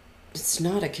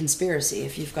not a conspiracy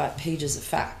if you've got pages of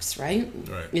facts, right?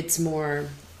 Right. It's more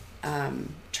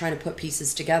trying to put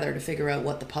pieces together to figure out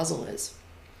what the puzzle is.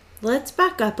 Let's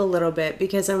back up a little bit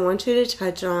because I want you to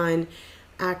touch on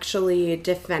actually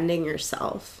defending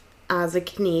yourself as a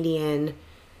Canadian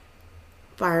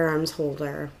firearms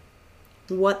holder.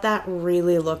 What that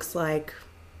really looks like,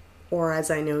 or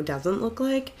as I know doesn't look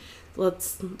like.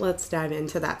 Let's dive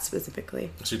into that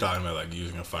specifically. So you're talking about like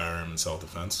using a firearm in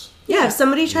self-defense? Yeah, if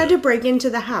somebody tried to break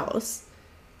into the house.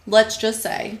 Let's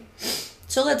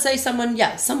say someone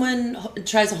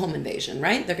tries a home invasion,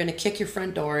 right? They're going to kick your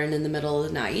front door in the middle of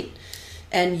the night.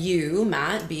 And you,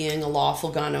 Matt, being a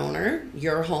lawful gun owner,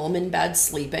 you're home in bed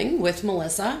sleeping with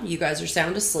Melissa. You guys are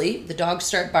sound asleep. The dogs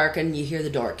start barking. You hear the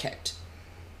door kicked.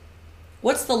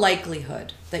 What's the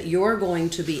likelihood that you're going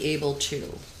to be able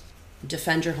to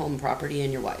defend your home property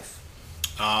and your wife?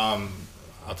 I'll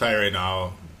tell you right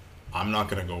now, I'm not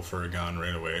going to go for a gun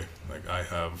right away. Like, I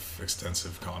have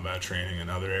extensive combat training in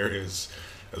other areas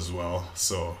as well.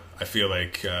 So I feel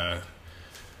like I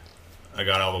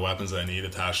got all the weapons I need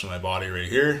attached to my body right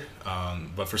here.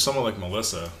 But for someone like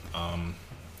Melissa,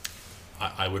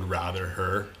 I would rather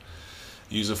her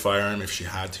use a firearm if she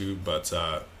had to. But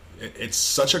it's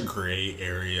such a gray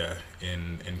area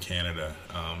in Canada.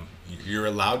 You're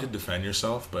allowed to defend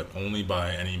yourself, but only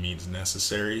by any means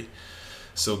necessary.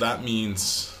 So that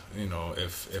means,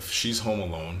 if she's home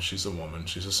alone, she's a woman,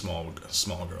 she's a small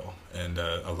girl, and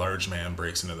a large man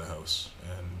breaks into the house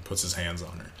and puts his hands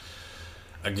on her.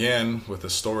 Again, with the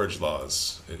storage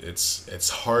laws, it's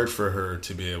hard for her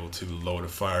to be able to load a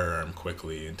firearm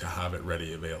quickly and to have it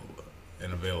ready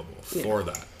available for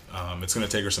that. It's going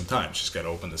to take her some time. She's got to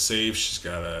open the safe. She's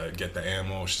got to get the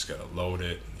ammo. She's got to load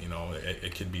it.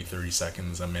 It could be 30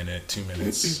 seconds, a minute, 2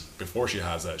 minutes before she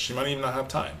has that. She might even not have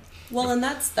time. Well, and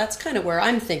that's kind of where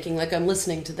I'm thinking. Like, I'm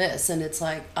listening to this, and it's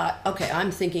like, okay,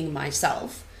 I'm thinking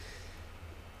myself.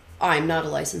 I'm not a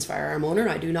licensed firearm owner.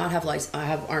 I do not have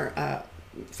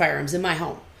firearms in my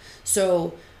home.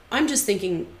 So I'm just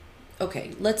thinking,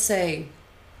 okay, let's say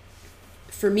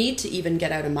for me to even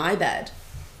get out of my bed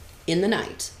in the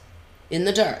night, in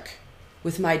the dark,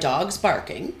 with my dogs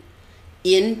barking,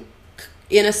 in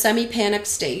a semi-panicked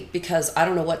state because I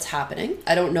don't know what's happening.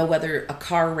 I don't know whether a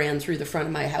car ran through the front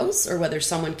of my house or whether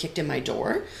someone kicked in my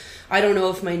door. I don't know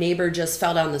if my neighbor just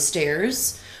fell down the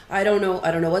stairs. I don't know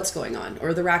what's going on.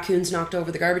 Or the raccoons knocked over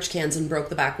the garbage cans and broke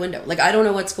the back window. Like, I don't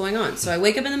know what's going on. So I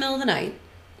wake up in the middle of the night.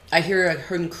 I hear an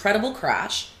incredible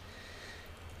crash.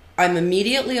 I'm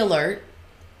immediately alert.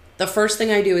 The first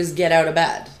thing I do is get out of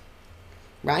bed.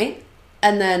 Right?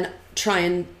 And then try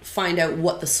and find out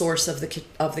what the source of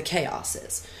the chaos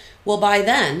is. Well, by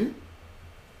then,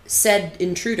 said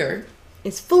intruder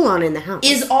is full on in the house.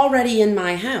 Is already in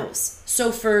my house.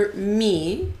 So for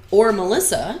me or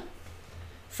Melissa,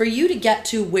 for you to get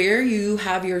to where you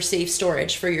have your safe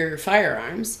storage for your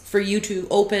firearms, for you to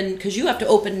open, because you have to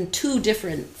open two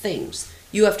different things.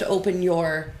 You have to open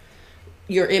your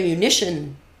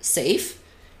ammunition safe,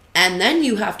 and then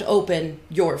you have to open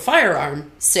your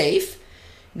firearm safe.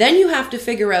 Then you have to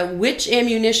figure out which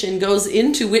ammunition goes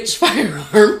into which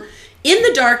firearm in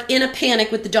the dark, in a panic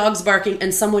with the dogs barking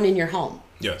and someone in your home.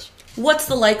 Yes. What's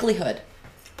the likelihood?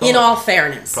 In all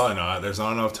fairness. Probably not. There's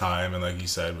not enough time, and like you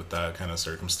said, with that kind of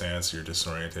circumstance, you're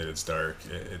disoriented, it's dark,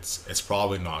 it's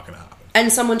probably not going to happen.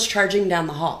 And someone's charging down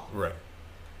the hall. Right.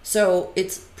 So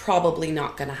it's probably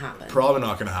not going to happen. Probably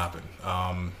not going to happen.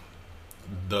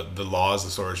 The laws, the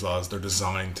storage laws, they're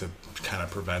designed to kind of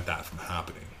prevent that from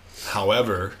happening.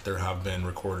 However, there have been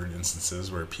recorded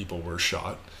instances where people were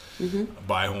shot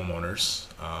by homeowners,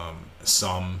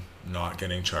 some not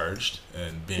getting charged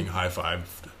and being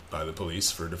high-fived by the police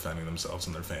for defending themselves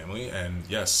and their family, and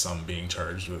yes, some being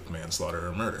charged with manslaughter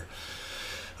or murder.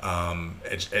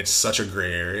 It's such a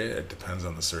gray area. It depends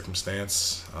on the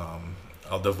circumstance.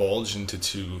 I'll divulge into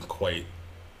two quite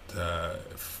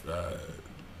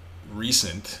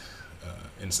recent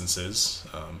instances,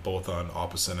 both on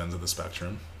opposite ends of the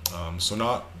spectrum. So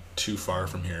not too far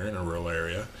from here, in a rural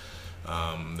area,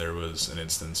 there was an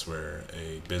instance where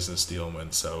a business deal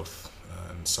went south,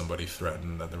 and somebody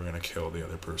threatened that they were going to kill the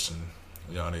other person,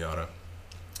 yada yada.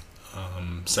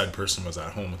 Said person was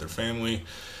at home with their family,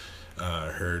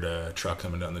 heard a truck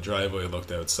coming down the driveway,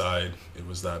 looked outside. It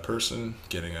was that person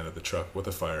getting out of the truck with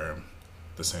a firearm,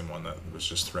 the same one that was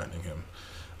just threatening him.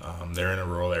 They're in a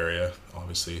rural area,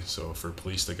 obviously, so for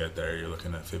police to get there, you're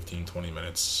looking at 15-20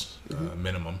 minutes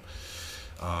minimum.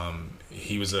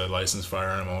 He was a licensed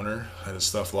firearm owner, had his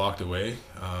stuff locked away.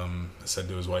 Said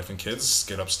to his wife and kids,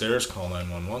 get upstairs, call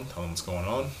 911, tell them what's going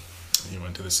on. He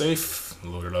went to the safe,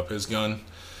 loaded up his gun.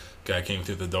 Guy came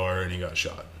through the door and he got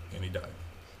shot, and he died.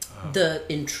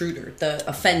 The intruder, the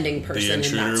offending person in that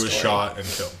story. The intruder was shot and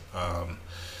killed.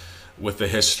 With the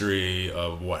history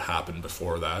of what happened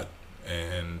before that,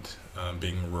 and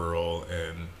being rural,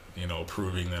 and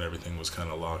proving that everything was kind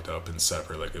of locked up and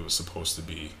separate like it was supposed to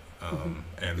be,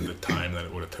 and the time that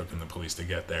it would have taken the police to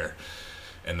get there,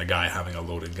 and the guy having a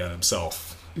loaded gun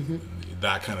himself,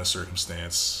 that kind of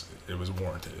circumstance, it was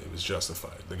warranted. It was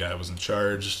justified. The guy wasn't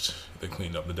charged. They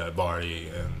cleaned up the dead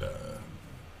body,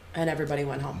 and everybody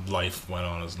went home. Life went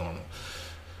on as normal.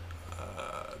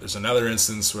 There's another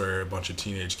instance where a bunch of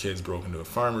teenage kids broke into a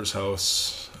farmer's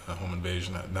house, a home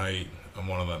invasion at night, and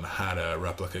one of them had a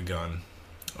replica gun.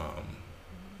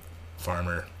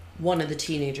 Farmer. One of the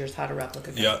teenagers had a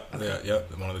replica gun. Yeah, okay. yeah.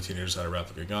 One of the teenagers had a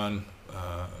replica gun.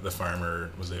 The farmer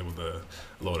was able to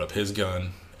load up his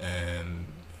gun, and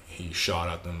he shot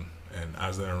at them. And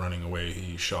as they were running away,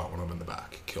 he shot one of them in the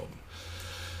back, killed them.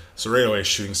 So right away,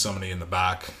 shooting somebody in the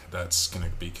back, that's going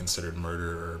to be considered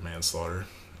murder or manslaughter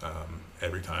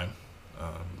every time.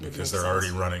 Because they're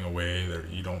already running away,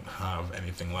 you don't have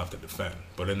anything left to defend.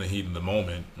 But in the heat of the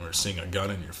moment, we're seeing a gun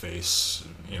in your face,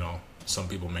 some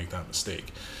people make that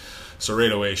mistake. So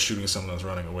right away, shooting someone that's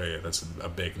running away, that's a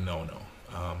big no-no.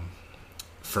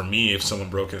 For me, if someone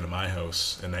broke into my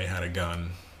house and they had a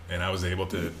gun, and I was able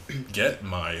to get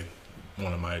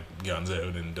one of my guns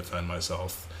out and defend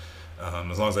myself,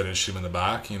 as long as I didn't shoot him in the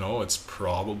back, it's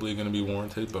probably going to be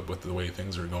warranted. But with the way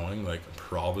things are going, I'm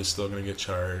probably still going to get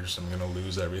charged. I'm going to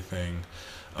lose everything.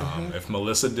 If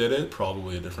Melissa did it,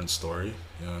 probably a different story.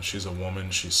 She's a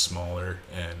woman, she's smaller,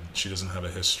 and she doesn't have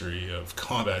a history of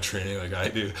combat training like I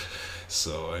do.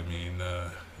 So,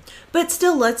 But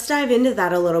still, let's dive into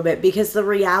that a little bit, because the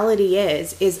reality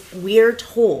is we're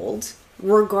told,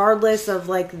 regardless of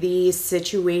these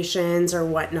situations or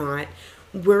whatnot,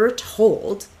 we're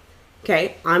told,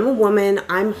 okay, I'm a woman,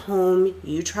 I'm home,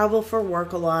 you travel for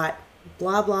work a lot,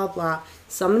 blah, blah, blah.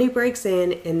 Somebody breaks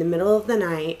in the middle of the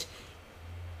night.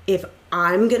 If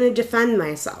I'm going to defend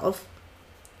myself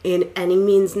in any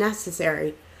means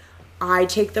necessary, I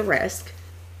take the risk.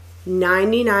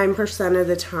 99% of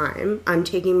the time, I'm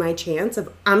taking my chance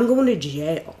of I'm going to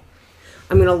jail.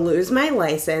 I'm going to lose my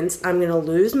license. I'm going to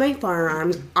lose my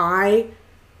firearms.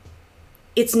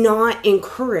 It's not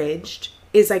encouraged,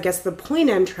 is I guess the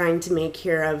point I'm trying to make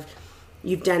here of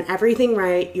you've done everything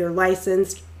right, you're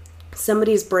licensed,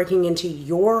 somebody's breaking into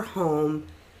your home,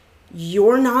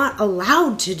 you're not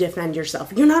allowed to defend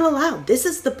yourself. You're not allowed. This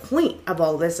is the point of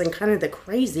all this, and kind of the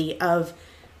crazy of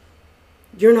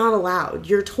you're not allowed.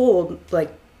 You're told, call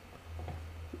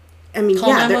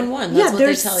 911. That's what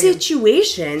there's they tell you.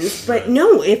 Situations, but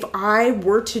no, if I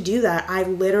were to do that, I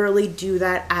literally do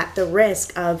that at the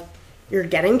risk of You're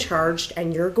getting charged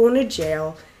and you're going to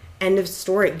jail. End of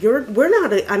story. We're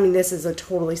not, I mean, this is a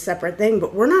totally separate thing,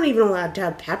 but we're not even allowed to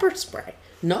have pepper spray.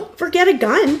 No. Forget a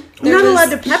gun. I'm not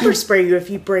allowed to pepper spray you if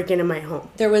you break into my home.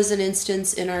 There was an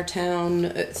instance in our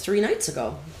town 3 nights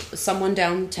ago. Someone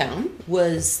downtown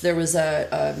there was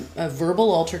a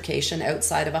verbal altercation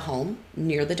outside of a home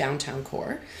near the downtown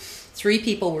core. 3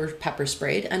 people were pepper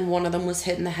sprayed, and one of them was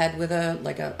hit in the head with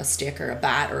a stick or a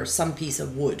bat or some piece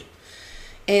of wood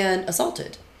and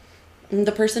assaulted. And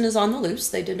the person is on the loose.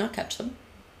 They did not catch them.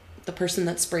 The person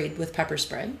that sprayed with pepper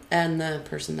spray and the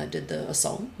person that did the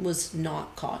assault was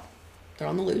not caught. They're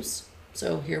on the loose.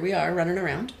 So here we are running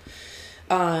around.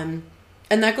 And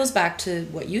that goes back to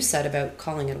what you said about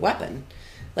calling it a weapon.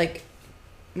 Like,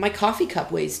 my coffee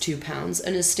cup weighs 2 pounds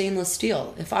and is stainless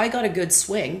steel. If I got a good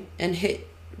swing and hit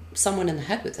someone in the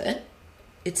head with it,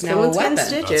 it's now a weapon.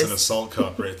 That's an assault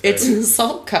cup right there. It's an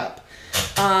assault cup.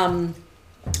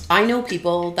 I know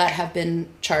people that have been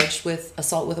charged with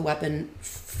assault with a weapon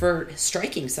for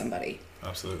striking somebody.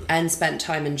 Absolutely. And spent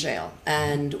time in jail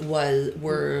and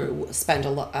spent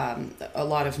a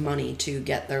lot of money to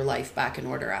get their life back in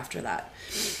order after that.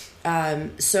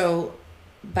 So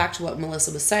back to what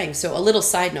Melissa was saying. So a little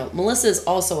side note, Melissa is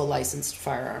also a licensed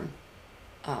firearm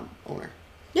owner.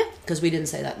 Yeah. Because we didn't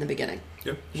say that in the beginning.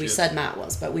 Yep. We said Matt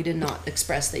was, but we did not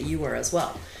express that you were as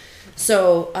well.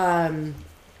 So,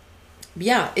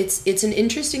 yeah, it's an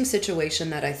interesting situation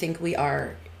that I think we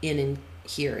are in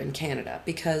here in Canada,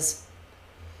 because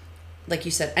like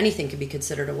you said, anything can be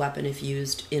considered a weapon if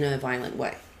used in a violent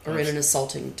way or in an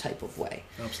assaulting type of way.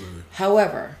 Absolutely.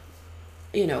 However,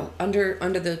 you know, under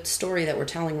the story that we're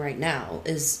telling right now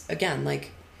is, again,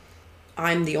 like,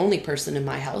 I'm the only person in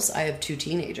my house. I have 2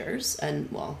 teenagers,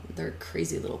 and, well, they're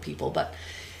crazy little people, but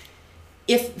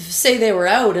if, say, they were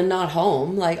out and not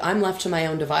home, like, I'm left to my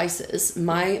own devices,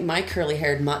 my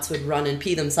curly-haired mutts would run and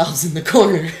pee themselves in the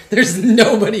corner. There's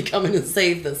nobody coming to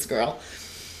save this girl.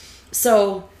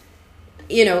 So,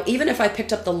 you know, even if I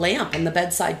picked up the lamp and the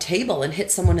bedside table and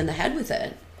hit someone in the head with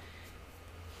it,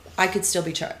 I could still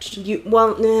be charged.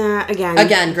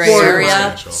 Again, gray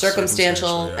area,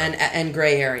 circumstantial, yeah. and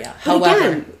gray area. But However,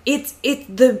 again, it's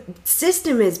the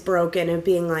system is broken of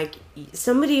being like,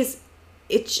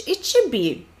 it should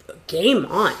be game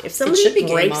on. If somebody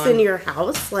breaks into your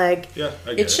house, like,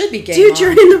 it should be game on. Dude, on.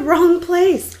 you're in the wrong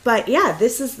place. But yeah,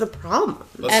 this is the problem.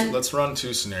 Let's run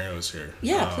 2 scenarios here.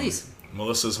 Yeah, please.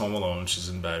 Melissa's home alone. She's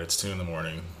in bed. It's 2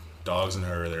 a.m. Dogs and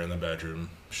her, they're in the bedroom.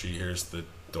 She hears the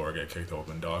door get kicked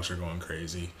open. Dogs are going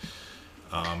crazy.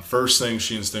 First thing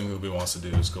she instinctively wants to do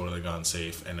is go to the gun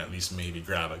safe and at least maybe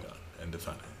grab a gun and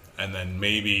defend it. And then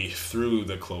maybe through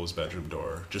the closed bedroom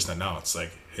door, just announce,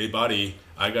 like, hey, buddy,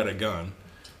 I got a gun.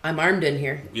 I'm armed in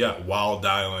here. Yeah, while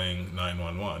dialing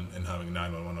 911 and having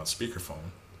 911 on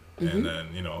speakerphone. Mm-hmm. And then,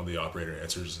 you know, the operator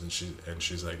answers and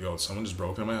she's like, yo, someone just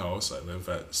broke into my house. I live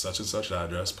at such and such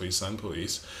address. Please send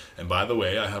police. And by the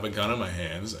way, I have a gun in my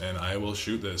hands and I will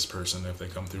shoot this person if they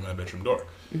come through my bedroom door.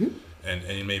 Mm-hmm.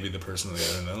 And maybe the person on the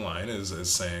other end of the line is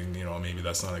saying, you know, maybe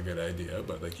that's not a good idea,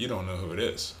 but, like, you don't know who it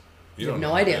is. You don't have no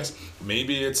know idea.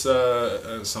 Maybe it's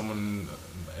someone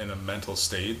in a mental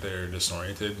state. They're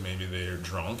disoriented. Maybe they're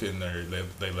drunk and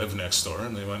they live next door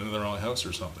and they went into the wrong house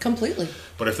or something. Completely.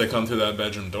 But if they come through that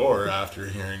bedroom door after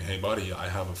hearing, hey, buddy, I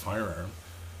have a firearm,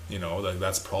 you know, like,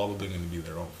 that's probably going to be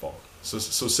their own fault. So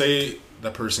say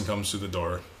that person comes through the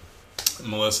door.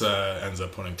 Melissa ends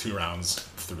up putting 2 rounds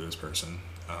through this person.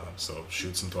 So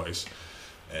shoots them twice.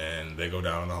 And they go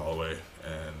down the hallway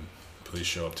and police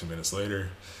show up 2 minutes later.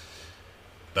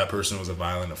 That person was a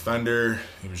violent offender.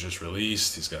 He was just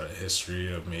released. He's got a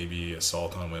history of maybe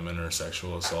assault on women or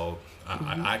sexual assault.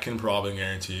 Mm-hmm. I can probably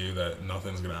guarantee you that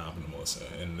nothing's going to happen to Melissa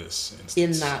in this instance.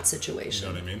 In that situation.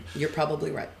 You know what I mean? You're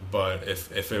probably right. But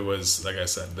if it was, like I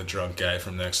said, the drunk guy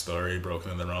from next door, he broke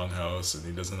into the wrong house and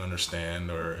he doesn't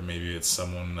understand, or maybe it's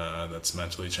someone that's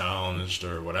mentally challenged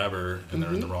or whatever, and mm-hmm.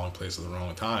 they're in the wrong place at the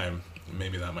wrong time,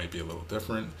 maybe that might be a little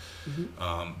different.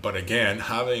 Mm-hmm. But again,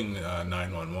 having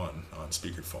 911 on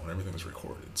speakerphone, everything's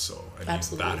recorded. So I mean,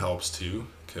 that helps too,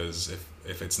 because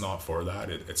if it's not for that,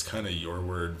 it's kind of your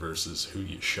word versus who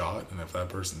you shot. And if that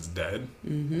person's dead,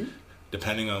 mm-hmm.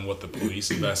 depending on what the police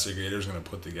investigator is going to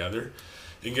put together,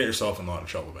 you can get yourself in a lot of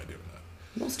trouble by doing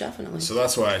that. Most definitely. So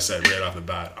that's why I said right off the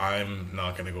bat, I'm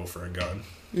not going to go for a gun,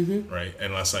 mm-hmm. right?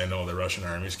 Unless I know the Russian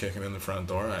army's kicking in the front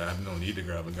door. I have no need to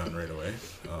grab a gun right away.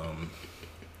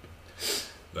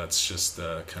 That's just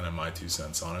kind of my 2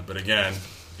 cents on it. But again,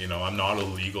 I'm not a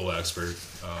legal expert.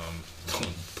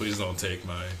 Please don't take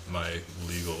my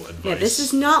legal advice. Yeah, this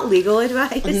is not legal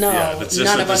advice. No, Yeah, that's just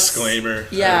none a of us. disclaimer.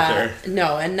 Yeah, Right there.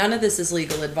 no, and none of this is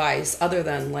legal advice, other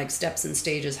than like steps and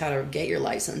stages how to get your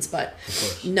license. But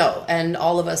no, and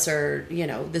all of us are,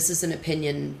 this is an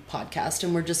opinion podcast,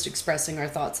 and we're just expressing our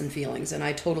thoughts and feelings. And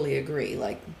I totally agree.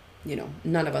 Like,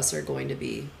 none of us are going to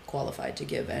be qualified to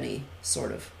give any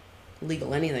sort of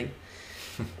legal anything.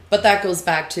 But that goes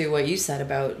back to what you said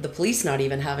about the police not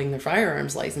even having their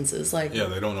firearms licenses. Like, Yeah,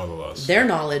 they don't know the laws. their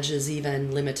knowledge is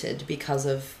even limited because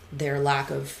of their lack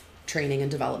of training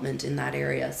and development in that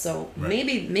area. So Right.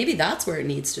 maybe that's where it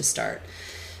needs to start.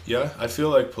 Yeah, I feel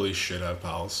like police should have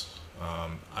PALs.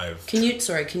 Can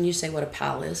you say what a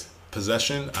PAL is?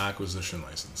 Possession Acquisition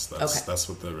License. That's Okay. that's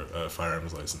what the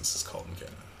firearms license is called in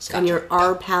Canada. So And your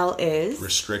RPAL is?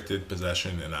 Restricted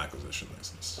Possession and Acquisition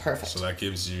License. Perfect. So that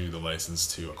gives you the license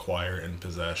to acquire and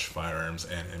possess firearms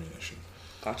and ammunition.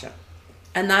 Gotcha.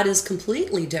 And that is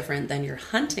completely different than your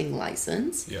hunting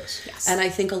license. Yes. Yes. And I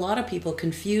think a lot of people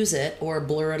confuse it or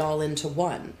blur it all into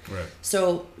one. Right.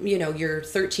 So, your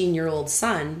 13-year-old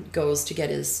son goes to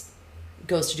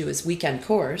do his weekend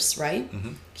course, right?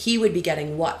 Mm-hmm. He would be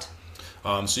getting what?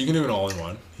 So you can do it all in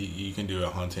one. You can do a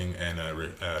hunting and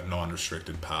a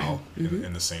non-restricted PAL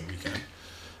in the same weekend.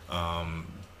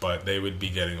 But they would be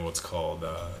getting what's called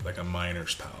like a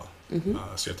minor's PAL. So you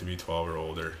have to be 12 or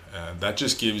older. That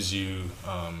just gives you,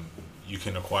 you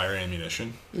can acquire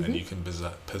ammunition and you can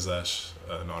possess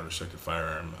a non-restricted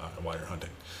firearm while you're hunting.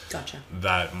 Gotcha.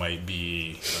 That might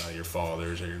be your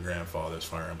father's or your grandfather's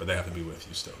firearm, but they have to be with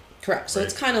you still. Correct. So Right.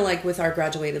 it's kind of like with our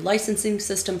graduated licensing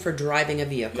system for driving a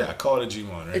vehicle. Yeah, call it a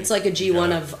G1, right? It's like a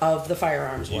G1 of the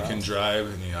firearms You world. can drive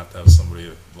and you have to have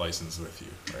somebody licensed with you,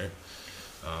 right?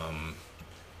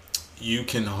 You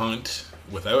can hunt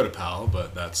without a PAL,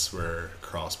 but that's where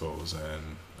crossbows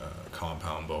and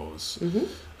compound bows.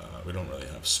 We don't really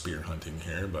have spear hunting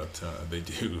here, but they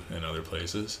do in other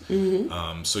places.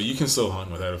 So you can still hunt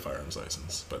without a firearms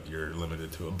license, but you're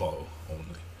limited to a bow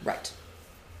only. Right.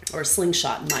 Or a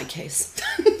slingshot in my case.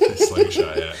 A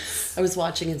slingshot, yeah. I was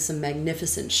watching in some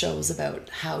magnificent shows about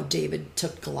how David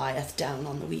took Goliath down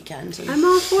on the weekend. And I'm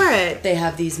all for it. they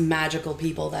have these magical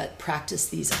people that practice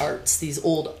these arts, these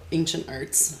old ancient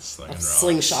arts Slinging of rocks.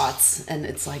 slingshots. And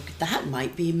it's like, that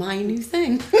might be my new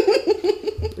thing.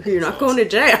 You're not going to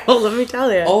jail, let me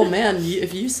tell you. Oh man,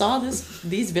 if you saw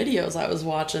these videos I was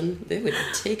watching, they would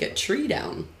take a tree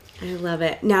down. I love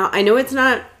it. Now, I know it's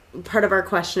not part of our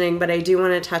questioning, but I do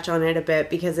want to touch on it a bit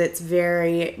because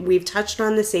we've touched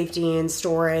on the safety and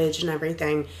storage and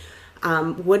everything.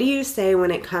 What do you say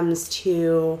when it comes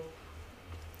to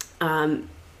having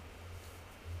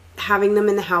them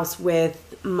in the house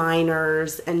with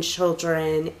minors and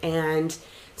children and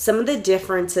some of the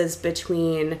differences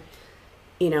between,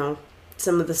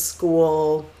 some of the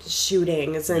school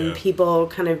shootings and people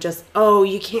kind of just,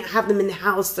 you can't have them in the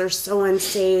house, they're so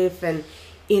unsafe, and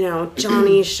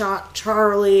Johnny shot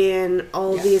Charlie and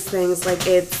all these things. Like,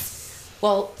 I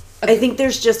think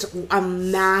there's just a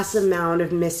mass amount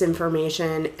of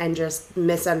misinformation and just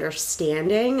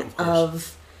misunderstanding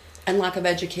of and lack of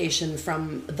education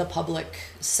from the public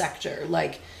sector.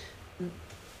 Like,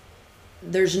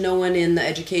 there's no one in the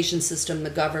education system, the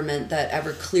government, that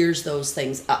ever clears those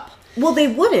things up. Well, they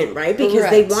wouldn't, right? Because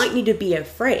they want you to be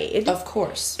afraid. Of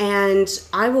course. And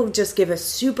I will just give a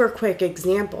super quick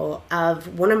example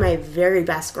of one of my very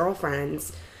best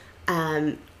girlfriends.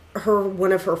 One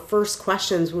of her first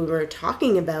questions when we were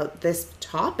talking about this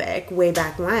topic way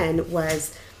back when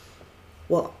was,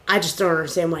 well, I just don't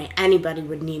understand why anybody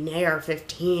would need an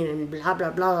AR-15 and blah,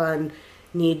 blah, blah, and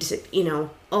need,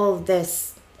 all of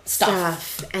this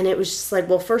stuff. And it was just like,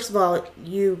 well, first of all,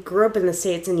 you grew up in the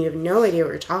States and you have no idea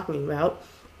what you're talking about.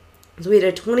 So we had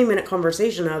a 20-minute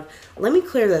conversation of, let me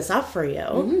clear this up for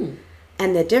you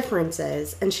and the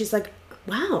differences. And she's like,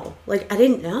 wow, like, I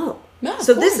didn't know. No,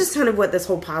 so this is kind of what this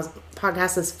whole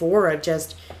podcast is for, of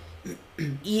just,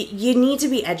 you need to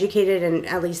be educated and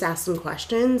at least ask some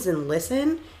questions and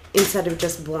listen instead of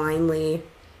just blindly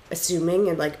assuming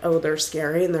and like, oh, they're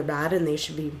scary and they're bad and they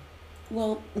should be.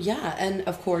 Well, yeah, and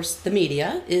of course the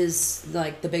media is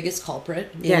like the biggest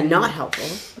culprit. Not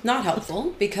helpful. Not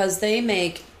helpful because they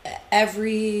make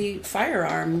every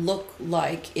firearm look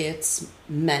like it's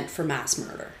meant for mass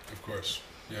murder. Of course,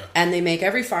 yeah. And they make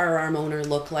every firearm owner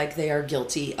look like they are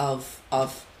guilty of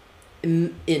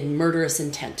in murderous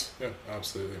intent. Yeah,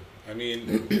 absolutely. I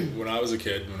mean, when I was a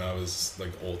kid, when I was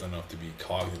like old enough to be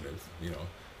cognitive,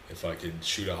 if I could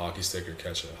shoot a hockey stick or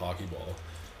catch a hockey ball,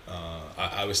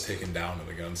 I was taken down to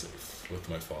the gun safe with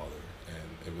my father,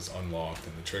 and it was unlocked,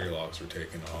 and the trigger locks were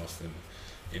taken off, and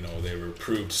they were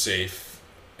proved safe,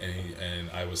 and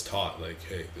I was taught, like,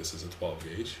 hey, this is a 12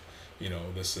 gauge,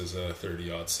 this is a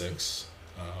 30-06.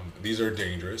 These are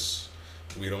dangerous.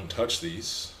 We don't touch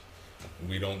these.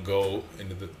 We don't go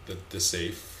into the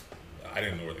safe. I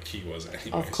didn't know where the key was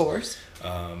anyways. Of course.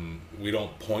 We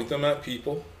don't point them at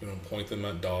people. We don't point them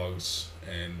at dogs.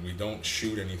 And we don't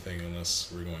shoot anything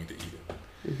unless we're going to eat it.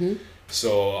 Mm-hmm.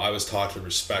 So I was taught to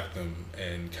respect them,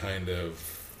 and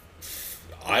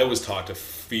I was taught to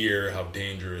fear how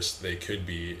dangerous they could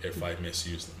be if I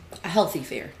misuse them. A healthy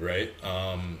fear. Right?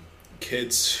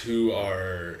 Kids who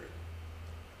are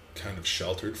kind of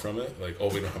sheltered from it, like, oh,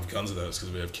 we don't have guns in the house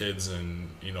because we have kids, and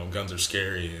guns are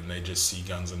scary, and they just see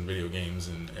guns in video games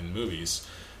and movies,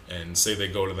 and say they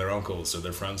go to their uncle's or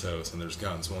their friend's house and there's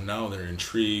guns. Well, now they're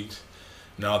intrigued,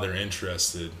 now they're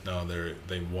interested, now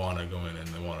they want to go in and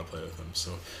they want to play with them.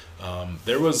 So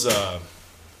there was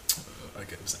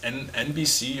like, it was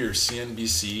NBC or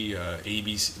CNBC,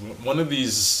 ABC, one of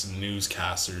these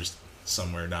newscasters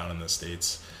somewhere down in the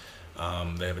States.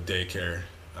 They have a daycare.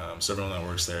 So everyone that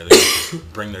works there, they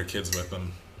bring their kids with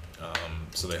them.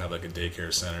 So they have like a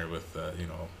daycare center with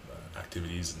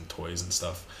activities and toys and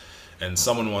stuff. And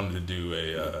someone wanted to do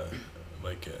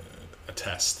a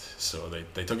test. So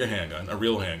they took a handgun, a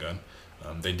real handgun.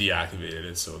 They deactivated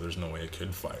it, so there's no way it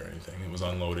could fire anything. It was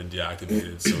unloaded,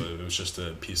 deactivated, so it was just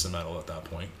a piece of metal at that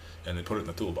point. And they put it in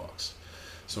the toolbox.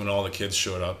 So when all the kids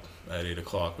showed up at 8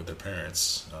 o'clock with their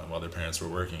parents, while their parents were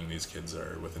working, these kids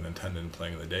are with an attendant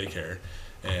playing in the daycare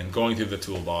and going through the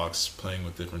toolbox, playing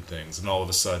with different things. And all of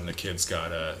a sudden, the kid's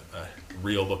got a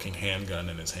real-looking handgun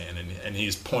in his hand, and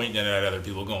he's pointing it at other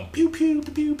people, going, pew, pew,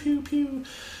 pew, pew, pew.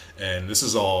 And this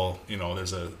is all,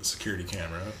 there's a security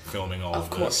camera filming all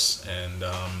of this. And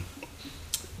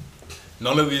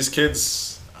none of these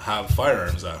kids have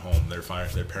firearms at home. Their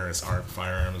parents aren't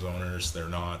firearms owners. They're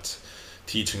not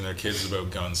teaching their kids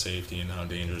about gun safety and how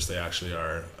dangerous they actually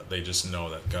are. They just know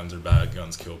that guns are bad,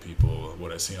 guns kill people.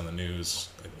 What I see on the news,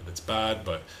 it's bad,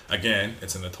 but again,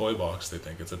 it's in the toy box. They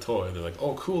think it's a toy. They're like,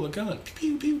 oh, cool, a gun.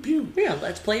 Pew, pew, pew. Yeah,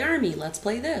 let's play Army. Let's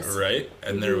play this. Right?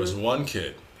 And there was one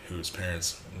kid whose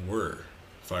parents were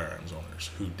firearms owners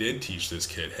who did teach this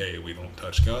kid, hey, we don't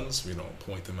touch guns, we don't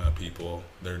point them at people,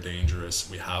 they're dangerous,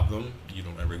 we have them, you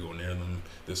don't ever go near them,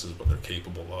 this is what they're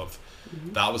capable of.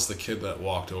 Mm-hmm. That was the kid that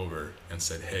walked over and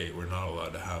said, hey, we're not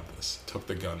allowed to have this, took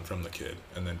the gun from the kid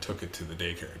and then took it to the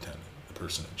daycare attendant, the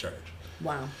person in charge.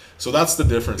 Wow. So that's the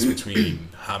difference between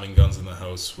having guns in the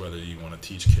house, whether you want to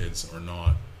teach kids or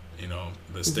not.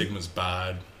 The stigma's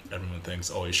bad. Everyone thinks,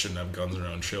 oh, you shouldn't have guns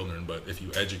around children, but if you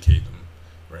educate them,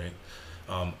 right?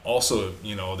 Also,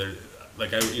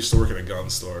 like, I used to work at a gun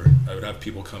store. I would have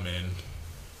people come in.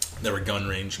 They were gun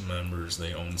range members.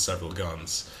 They owned several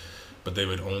guns, but they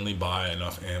would only buy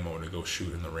enough ammo to go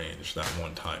shoot in the range that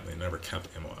one time. They never kept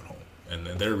ammo at home. And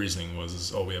their reasoning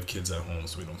was, oh, we have kids at home,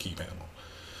 so we don't keep ammo.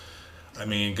 I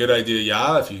mean, good idea,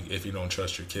 yeah, if you don't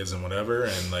trust your kids and whatever.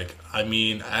 And, like, I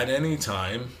mean, at any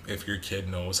time, if your kid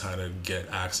knows how to get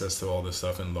access to all this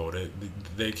stuff and load it,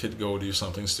 they could go do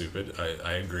something stupid.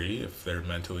 I agree, if they're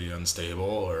mentally unstable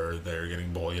or they're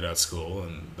getting bullied at school,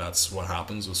 and that's what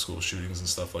happens with school shootings and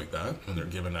stuff like that when they're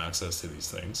given access to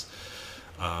these things.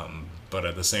 But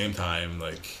at the same time,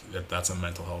 like, that's a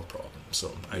mental health problem.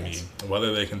 So, I mean,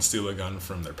 whether they can steal a gun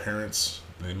from their parents,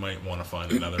 they might want to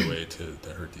find another way to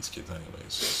hurt these kids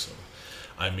anyways. So,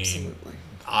 I mean, absolutely.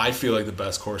 I feel like the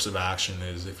best course of action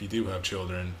is, if you do have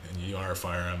children and you are a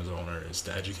firearms owner, is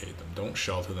to educate them. Don't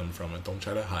shelter them from it. Don't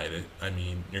try to hide it. I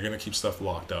mean, you're going to keep stuff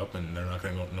locked up and they're not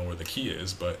going to know where the key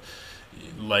is, but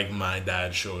like my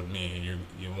dad showed me,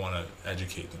 you want to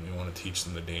educate them. You want to teach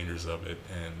them the dangers of it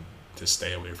and to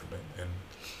stay away from it. And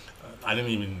I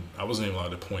wasn't even allowed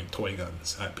to point toy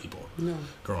guns at people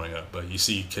growing up. But you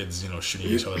see kids, shooting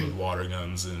each other with water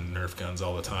guns and Nerf guns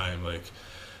all the time. Like,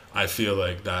 I feel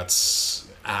like that's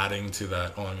adding to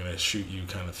that, oh, I'm going to shoot you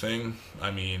kind of thing. I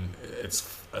mean, it's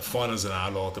fun as an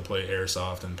adult to play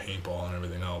airsoft and paintball and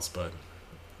everything else, but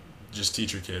just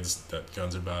teach your kids that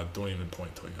guns are bad. Don't even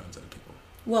point toy guns at people.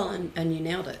 Well, and you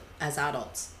nailed it, as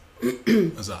adults.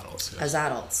 As adults, yes. As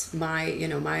adults.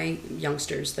 My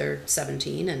youngsters, they're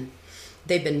 17, and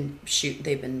they've been to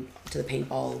the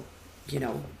paintball,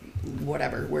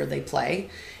 whatever, where they play,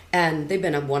 and they've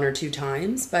been one or two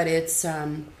times, but it's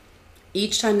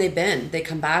each time they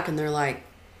come back and they're like,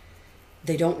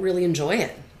 they don't really enjoy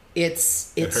it. It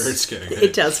hurts getting hit.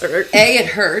 It does hurt. A, it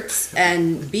hurts,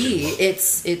 and B,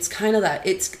 it's kind of that,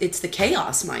 it's the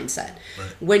chaos mindset.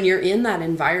 Right. When you're in that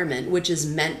environment, which is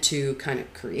meant to kind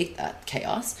of create that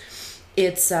chaos,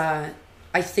 it's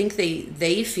I think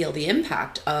they feel the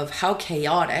impact of how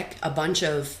chaotic a bunch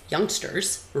of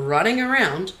youngsters running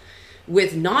around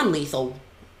with non-lethal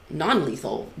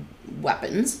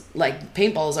weapons. Like,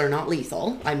 paintballs are not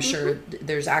lethal. I'm sure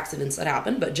there's accidents that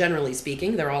happen, but generally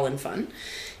speaking, they're all in fun.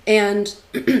 And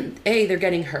A, they're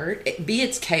getting hurt. B,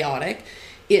 it's chaotic.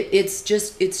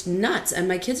 It's nuts. And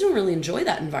my kids don't really enjoy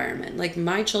that environment. Like,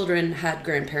 my children had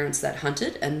grandparents that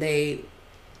hunted, and they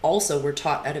also were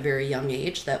taught at a very young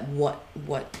age that what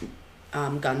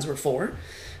guns were for,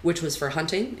 which was for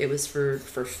hunting. It was for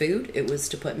food. It was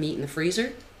to put meat in the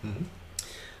freezer.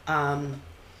 Mm-hmm.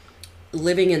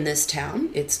 Living in this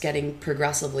town, it's getting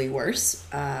progressively worse.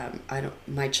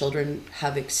 My children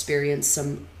have experienced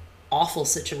some awful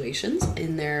situations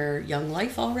in their young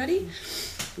life already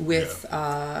with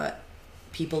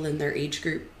people in their age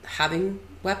group having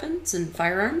weapons and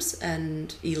firearms,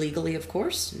 and illegally, of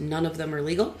course. None of them are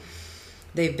legal.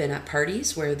 They've been at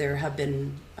parties where there have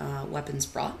been weapons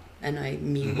brought, and I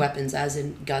mean weapons as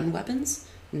in gun weapons,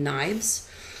 knives.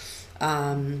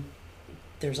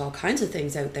 There's all kinds of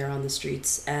things out there on the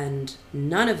streets, and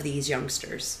none of these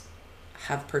youngsters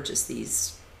have purchased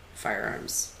these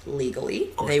firearms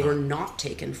legally. They were not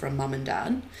taken from mom and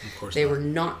dad. Of course they not. were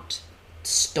not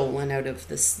stolen out of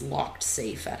this locked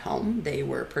safe at home. They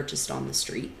were purchased on the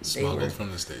street. Smuggled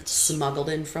from the States. Smuggled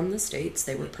in from the States.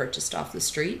 They were purchased off the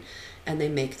street, and they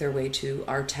make their way to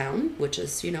our town, which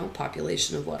is,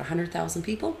 population of 100,000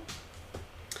 people.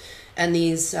 And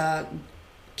these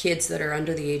kids that are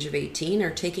under the age of 18 are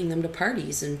taking them to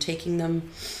parties and taking them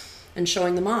and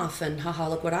showing them off, and haha,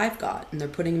 look what I've got. And they're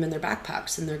putting them in their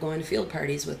backpacks, and they're going to field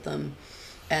parties with them,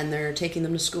 and they're taking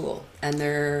them to school. And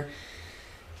they're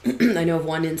I know of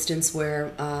one instance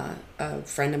where a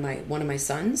friend of one of my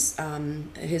sons,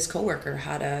 his coworker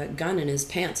had a gun in his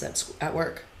pants at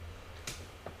work,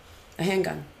 a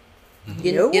handgun,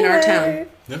 in our town.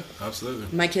 Yeah,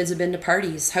 absolutely. My kids have been to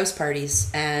parties, house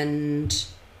parties, and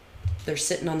they're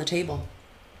sitting on the table.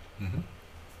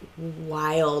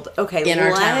 Wild. Okay, in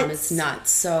our town, it's nuts.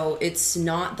 So it's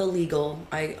not the legal.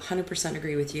 I 100%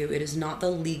 agree with you. It is not the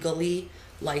legally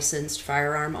licensed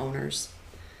firearm owners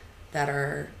that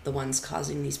are the ones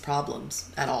causing these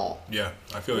problems at all. Yeah,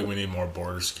 I feel like we need more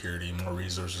border security, more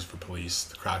resources for police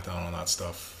to crack down on that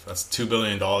stuff. That's $2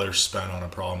 billion spent on a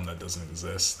problem that doesn't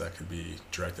exist that could be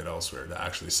directed elsewhere to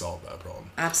actually solve that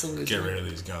problem. Absolutely. Get rid of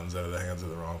these guns out of the hands of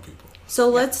the wrong people. So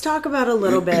let's talk about a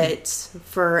little bit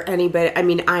for anybody. I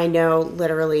mean, I know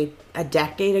literally a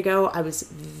decade ago, I was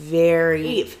very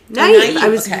naive. I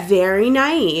was very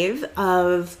naive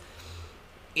of,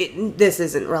 this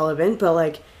isn't relevant, but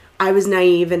like, I was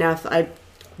naive enough, I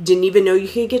didn't even know you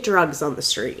could get drugs on the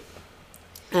street.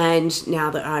 And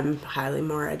now that I'm highly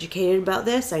more educated about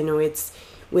this, I know it's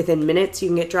within minutes you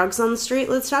can get drugs on the street.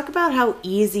 Let's talk about how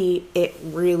easy it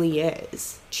really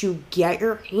is to get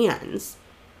your hands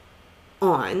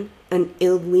on an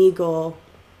illegal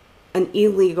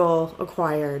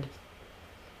acquired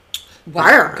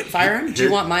firearm. Do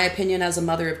you want my opinion as a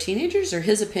mother of teenagers or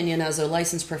his opinion as a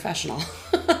licensed professional?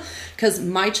 Because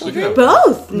my children...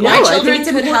 Both. My children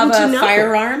could have a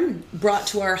firearm brought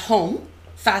to our home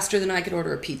faster than I could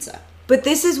order a pizza. But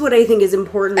this is what I think is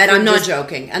important. And I'm not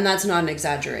joking. And that's not an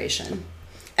exaggeration.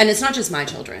 And it's not just my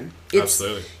children.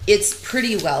 Absolutely. It's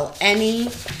pretty well any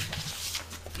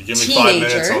You give me teenager, 5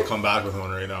 minutes, I'll come back with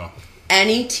one right now.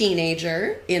 Any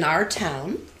teenager in our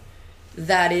town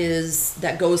that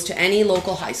goes to any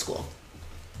local high school.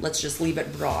 Let's just leave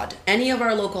it broad. Any of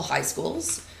our local high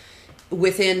schools,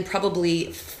 within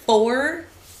probably 4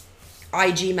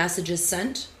 IG messages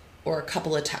sent or a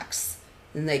couple of texts,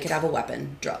 then they could have a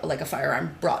weapon, like a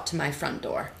firearm, brought to my front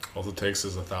door. All it takes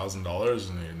is $1,000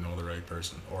 and you know the right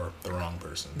person or the wrong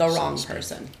person. The wrong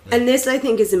person. Yeah. And this I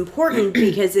think is important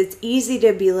because it's easy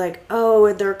to be like,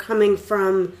 oh, they're coming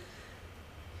from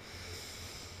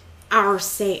our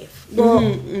safe. Well,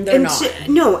 they're not.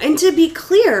 And to be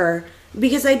clear,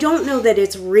 because I don't know that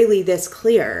it's really this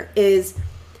clear, is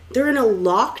they're in a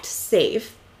locked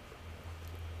safe.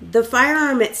 The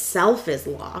firearm itself is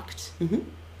locked. Mm-hmm.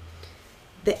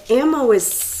 The ammo is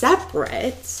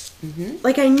separate. Mm-hmm.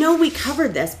 Like, I know we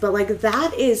covered this, but like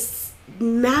that is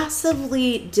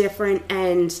massively different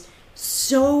and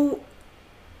so...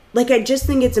 Like, I just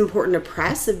think it's important to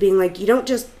press of being like, you don't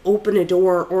just open a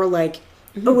door or like,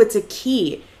 oh, it's a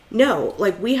key. No,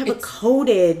 like we have a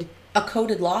coded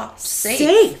lock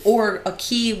safe. Or a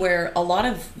key where a lot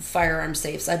of firearm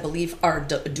safes, I believe, are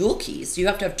dual keys. You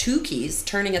have to have 2 keys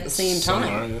turning at the same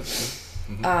time.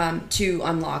 to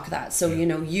unlock that. So,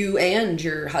 you and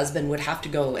your husband would have to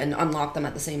go and unlock them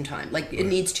at the same time. Like, it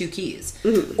needs 2 keys.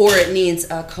 Or it needs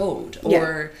a code.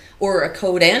 Or a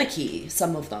code and a key,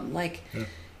 some of them.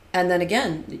 And then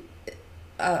again,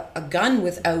 a gun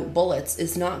without bullets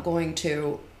is not going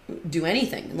to do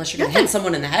anything unless you're going to hit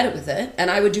someone in the head with it. And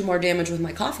I would do more damage with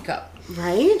my coffee cup.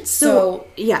 Right? So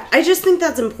yeah, I just think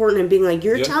that's important in being like,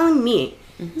 you're telling me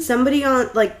somebody on,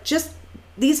 like, just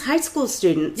these high school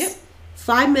students,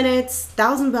 5 minutes,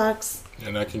 $1,000.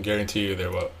 And I can guarantee you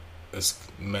that what is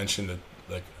mentioned,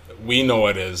 like, we know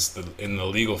it is in the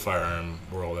legal firearm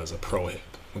world as a prohib.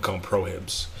 We call them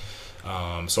prohibs.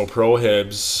 So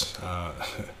prohibs,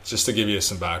 just to give you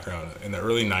some background, in the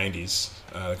early 90s,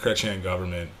 the Chrétien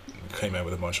government came out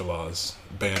with a bunch of laws,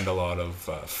 banned a lot of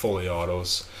fully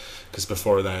autos, because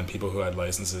before then, people who had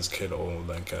licenses could own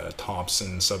like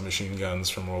Thompson submachine guns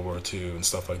from World War II and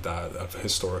stuff like that of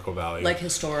historical value. Like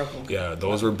historical. Yeah,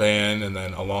 those were banned, and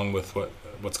then along with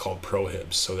what's called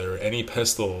prohibs. So they're any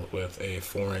pistol with a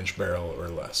 4-inch barrel or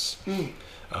less.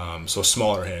 So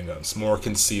smaller handguns, more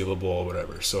concealable,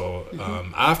 whatever. So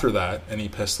after that, any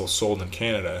pistol sold in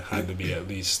Canada had to be at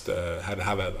least had to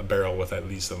have a barrel with at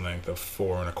least a length of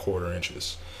 4 1/4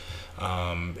 inches.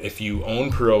 If you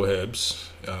own prohibs,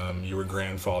 you were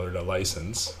grandfathered a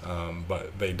license,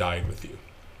 but they died with you,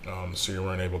 so you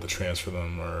weren't able to transfer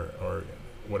them or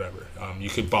whatever. You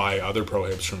could buy other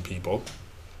prohibs from people,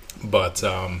 but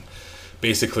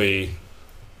basically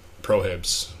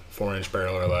prohibs. 4-inch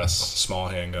barrel or less, small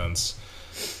handguns.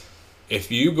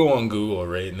 If you go on Google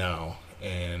right now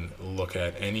and look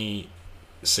at any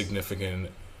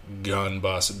significant gun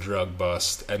bust, drug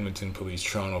bust, Edmonton Police,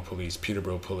 Toronto Police,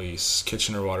 Peterborough Police,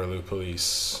 Kitchener-Waterloo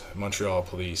Police, Montreal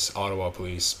Police, Ottawa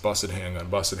Police, busted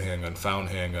handgun, found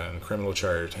handgun, criminal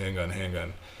charge,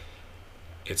 handgun,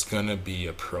 it's going to be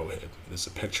a prohib. There's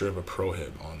a picture of a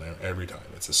prohib on there every time.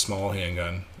 It's a small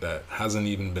handgun that hasn't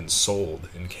even been sold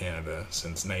in Canada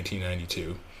since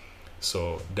 1992.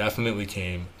 So definitely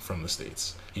came from the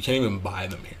States. You can't even buy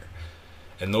them here.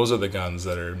 And those are the guns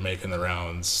that are making the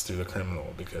rounds through the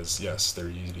criminal because, yes, they're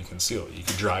easy to conceal. You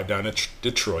could drive down to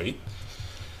Detroit,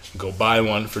 go buy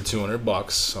one for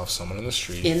 $200 off someone in the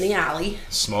street. In the alley.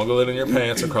 Smuggle it in your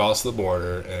pants across the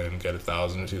border and get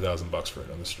 $1,000 or $2,000 for it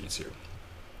on the streets here.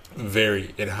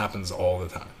 It happens all the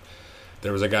time.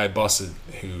 There was a guy busted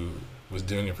who was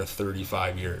doing it for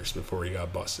 35 years before he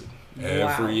got busted.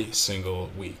 Every single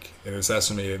week. And it's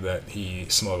estimated that he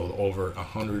smuggled over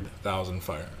 100,000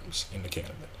 firearms into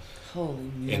Canada. Holy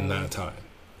man. In that time.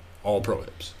 All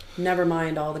prohibs. Never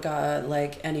mind all the guy,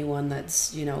 like anyone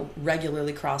that's,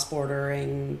 regularly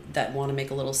cross-bordering that want to make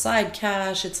a little side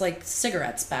cash. It's like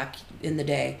cigarettes back in the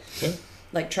day. Yeah.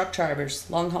 Like truck drivers,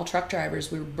 long-haul truck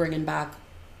drivers, we were bringing back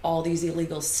all these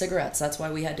illegal cigarettes. That's why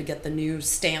we had to get the new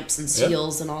stamps and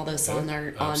seals and all this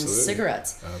on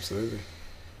cigarettes. Absolutely.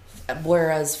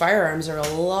 Whereas firearms are a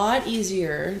lot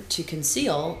easier to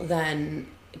conceal than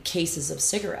cases of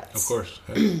cigarettes. Of course.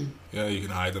 Yeah, you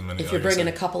can hide them. If you're bringing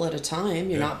a couple at a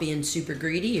time, you're not being super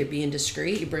greedy, you're being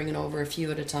discreet, you're bringing over a few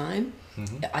at a time.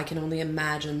 I can only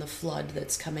imagine the flood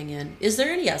that's coming in. Is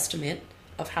there any estimate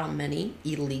of how many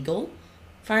illegal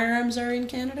firearms are in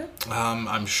Canada?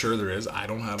 I'm sure there is. I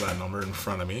don't have that number in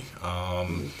front of me.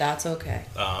 That's okay.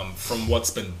 From what's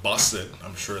been busted,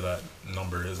 I'm sure that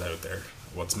number is out there.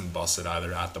 What's been busted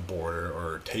either at the border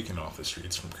or taken off the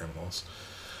streets from criminals.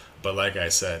 But like I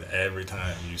said, every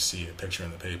time you see a picture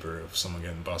in the paper of someone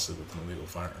getting busted with an illegal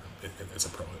firearm, it's a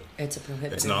prohibit. It's a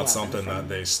prohibited It's not weapon something that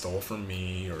they stole from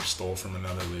me or stole from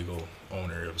another legal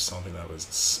owner. It was something that was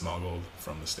smuggled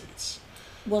from the States.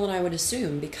 Well, and I would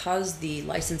assume because the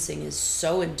licensing is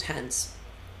so intense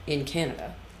in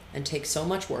Canada and takes so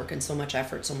much work and so much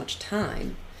effort, so much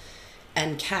time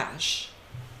and cash,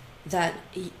 that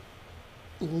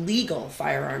legal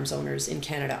firearms owners in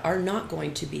Canada are not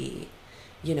going to be,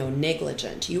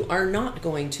 negligent. You are not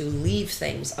going to leave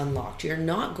things unlocked. You're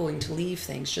not going to leave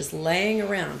things just laying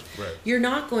around. Right. You're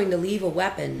not going to leave a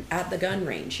weapon at the gun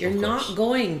range. You're not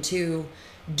going to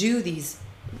do these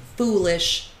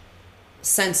foolish,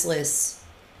 senseless,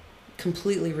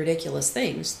 completely ridiculous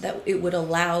things that it would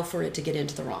allow for it to get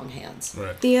into the wrong hands.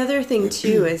 Right. The other thing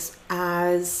too is,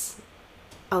 as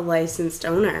a licensed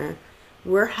owner,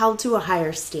 we're held to a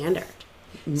higher standard.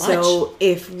 Much. So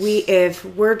if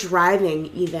we're driving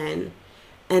even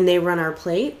and they run our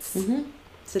plates,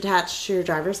 it's attached to your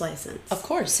driver's license. Of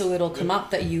course, so it'll come up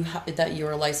that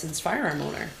you're a licensed firearm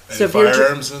owner. Any so if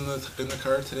firearms in the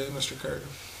car today, Mr. Carter?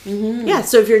 Yeah,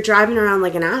 so if you're driving around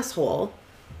like an asshole,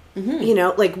 You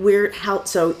know, like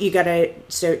so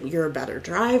you're a better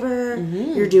driver.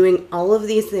 You're doing all of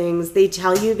these things. They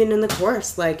tell you even in the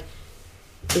course, like,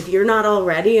 if you're not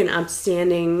already an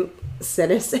upstanding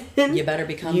citizen, you better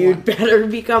become one. Better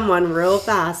become one real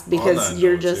fast, because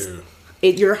you're just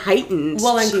you're heightened.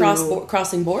 Well, and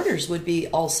crossing borders would be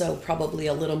also probably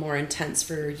a little more intense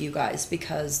for you guys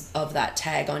because of that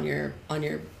tag on your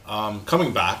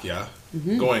coming back, yeah.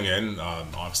 Going in,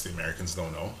 obviously Americans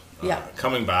don't know.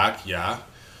 Coming back, yeah.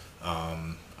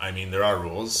 I mean, there are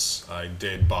rules. I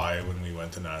did buy, when we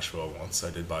went to Nashville once, I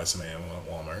did buy some ammo at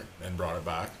Walmart and brought it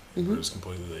back. It was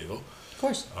completely legal. Of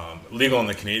course. Legal on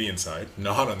the Canadian side,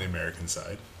 not on the American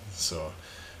side. So,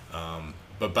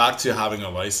 but back to having a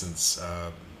license,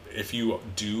 if you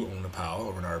do own a PAL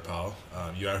or an RPAL,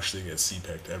 you actually get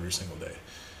C-picked every single day.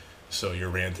 So you're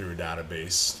ran through a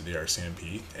database to the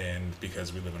RCMP, and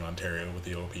because we live in Ontario with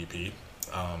the OPP,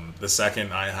 the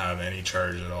second I have any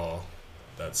charge at all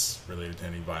that's related to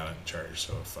any violent charge,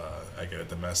 so if I get a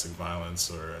domestic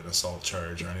violence or an assault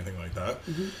charge or anything like that,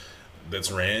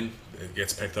 that's ran, it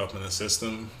gets picked up in the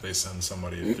system, they send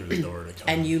somebody through the door to come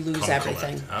and you lose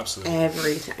everything. Collect. Absolutely.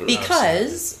 Everything.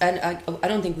 Because, and I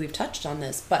don't think we've touched on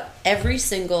this, but every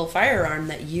single firearm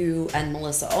that you and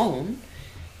Melissa own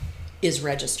is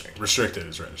registered. Restricted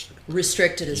is registered.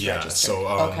 Restricted is registered.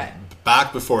 So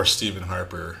back before Stephen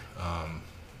Harper,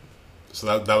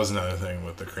 so that was another thing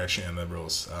with the Christian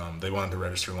Liberals. They wanted to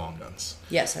register long guns.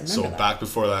 Yes, I remember that. So back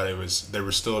before that, they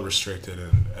were still restricted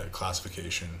in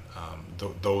classification.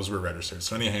 Those were registered.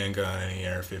 So any handgun, any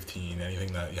AR-15,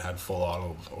 anything that you had full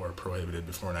auto or prohibited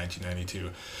before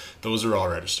 1992, those are all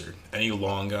registered. Any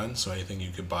long gun, so anything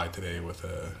you could buy today with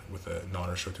a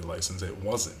non-restricted license, it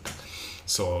wasn't.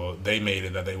 So they made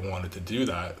it that they wanted to do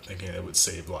that, thinking it would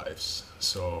save lives.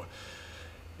 So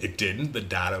it didn't. The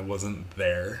data wasn't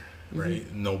there.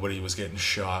 Right, nobody was getting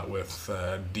shot with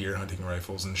deer hunting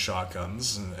rifles and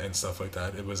shotguns and stuff like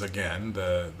that. It was, again,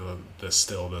 the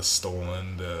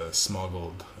stolen, the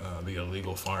smuggled, the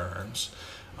illegal firearms.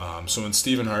 So when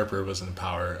Stephen Harper was in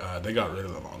power, they got rid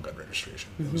of the long gun registration.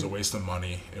 It was a waste of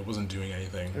money. It wasn't doing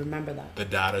anything. I remember that. The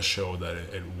data showed that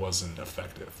it wasn't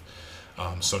effective.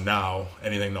 So now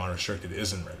anything non-restricted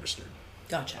isn't registered.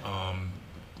 Gotcha.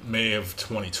 May of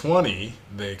 2020,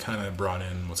 they kind of brought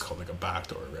in what's called like a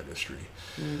backdoor registry.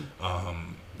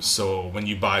 So when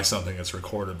you buy something, it's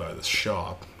recorded by the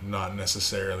shop, not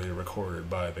necessarily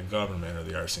recorded by the government or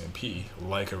the RCMP,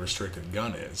 like a restricted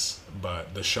gun is.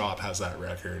 But the shop has that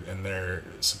record, and they're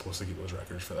supposed to keep those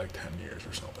records for like 10 years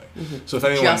or something. So if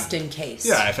anyone, just in case.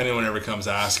 Yeah, if anyone ever comes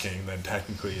asking, then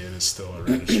technically it is still a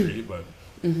registry. But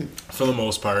for the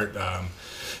most part,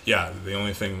 the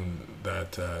only thing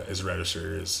that is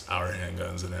registered is our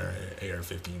handguns and our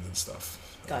AR-15s and stuff.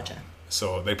 Gotcha.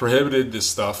 So they prohibited this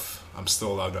stuff. I'm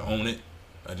still allowed to own it.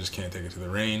 I just can't take it to the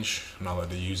range. I'm not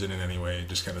allowed to use it in any way. It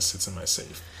just kind of sits in my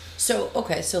safe. So,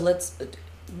 okay, so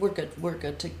we're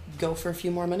good to go for a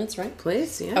few more minutes, right?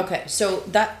 Please, yeah. Okay, so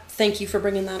thank you for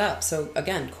bringing that up. So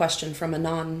again, question from a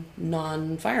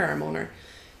non-firearm owner.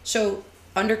 So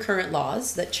under current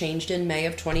laws that changed in May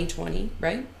of 2020,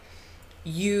 right?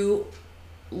 You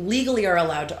legally are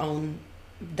allowed to own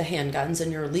the handguns,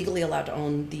 and you're legally allowed to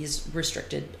own these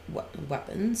restricted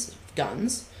weapons,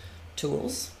 guns,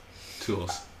 tools.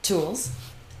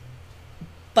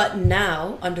 But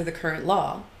now, under the current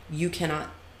law, you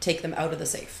cannot take them out of the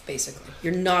safe, basically.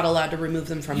 You're not allowed to remove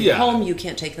them from your home. You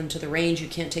can't take them to the range. You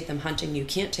can't take them hunting. You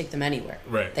can't take them anywhere.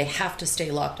 Right. They have to stay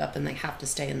locked up, and they have to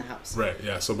stay in the house. Right,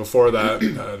 yeah. So before that,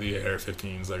 the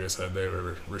AR-15s, like I said, they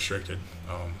were restricted.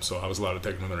 So I was allowed to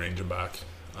take them to the range and back,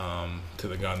 to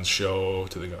the gun show,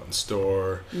 to the gun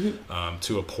store,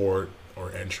 to a port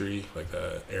or entry, like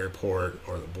the airport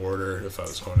or the border, if I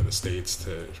was going to the States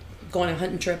to go on a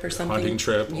hunting trip or something. Hunting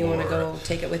trip. You want to go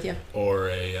take it with you? Or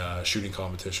a shooting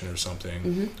competition or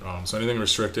something. So anything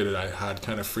restricted, I had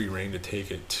kind of free reign to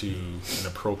take it to an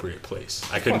appropriate place.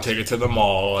 I couldn't take it to the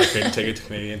mall. I couldn't take it to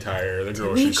Canadian Tire, the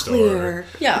grocery store.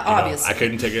 Yeah, obviously. I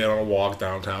couldn't take it on a walk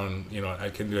downtown. I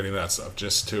couldn't do any of that stuff,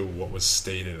 just to what was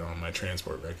stated on my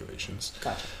transport regulations.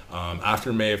 Gotcha.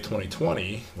 After May of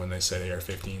 2020, when they said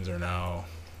AR-15s are now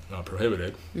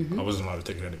prohibited, I wasn't allowed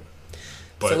to take it anyway.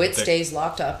 But so it stays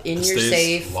locked up in your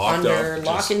safe, under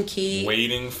lock and key,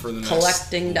 waiting for the next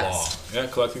collecting dust. Yeah,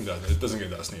 collecting dust. It doesn't get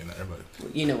dusty in there,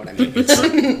 but you know what I mean.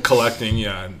 It's collecting,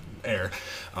 air.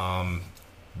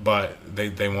 But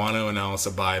they want to announce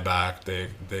a buyback.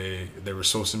 They were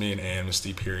supposed to be an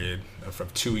amnesty period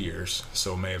of 2 years.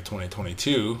 So May of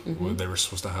 2022, they were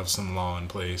supposed to have some law in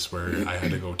place where I had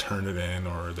to go turn it in,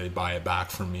 or they buy it back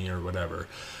from me, or whatever.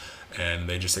 And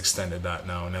they just extended that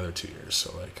now another 2 years.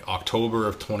 So like October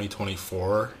of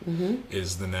 2024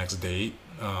 is the next date.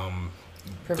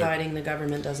 Providing the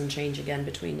government doesn't change again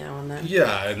between now and then.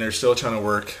 Yeah, and they're still trying to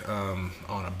work on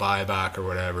a buyback or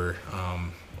whatever.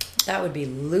 That would be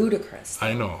ludicrous.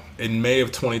 I know. In May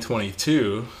of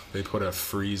 2022, they put a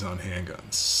freeze on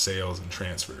handguns, sales and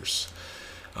transfers.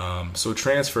 So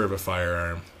transfer of a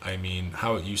firearm, I mean,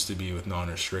 how it used to be with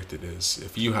non-restricted is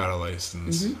if you had a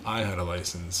license, I had a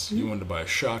license, you wanted to buy a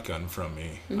shotgun from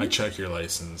me, I check your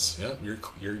license, yeah,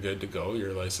 you're good to go,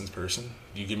 you're a licensed person,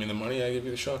 you give me the money, I give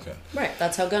you the shotgun. Right,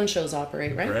 that's how gun shows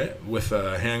operate, right? Right, with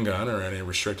a handgun or any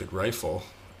restricted rifle,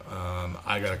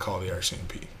 I got to call the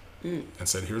RCMP and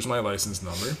said, here's my license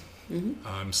number,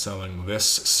 I'm selling this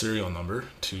serial number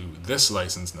to this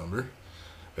license number.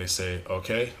 They say,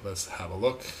 okay, let's have a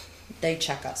look. They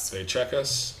check us.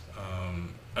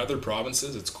 Other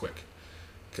provinces, it's quick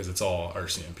because it's all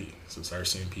RCMP. So it's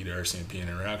RCMP to RCMP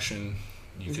interaction.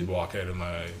 You could walk out of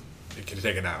it could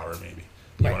take an hour maybe.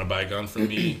 You want to buy a gun from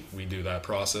me, we do that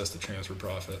process, the transfer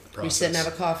process. We sit and have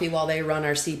a coffee while they run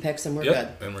our CPICs and we're good.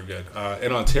 And we're good.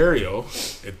 In Ontario,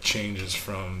 it changes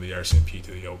from the RCMP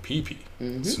to the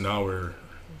OPP. So now we're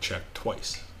checked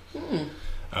twice.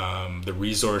 The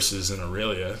resources in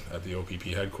Aurelia at the OPP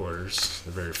headquarters,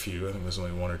 they're very few. I think there's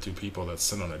only 1 or 2 people that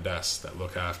sit on a desk that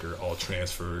look after all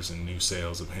transfers and new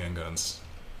sales of handguns.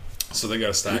 So they got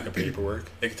a stack of paperwork.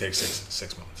 It could take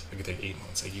six months. It could take 8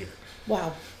 months, a year.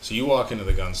 Wow. So you walk into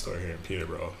the gun store here in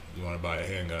Peterborough, you want to buy a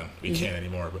handgun. We can't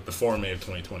anymore, but before May of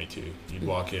 2022, you'd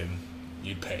walk in,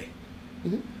 you'd pay.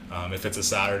 If it's a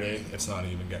Saturday, it's not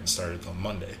even getting started till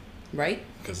Monday. Right.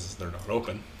 Because they're not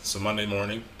open. So Monday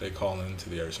morning, they call in to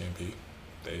the RCMP.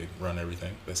 They run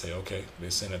everything. They say, okay. They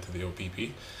send it to the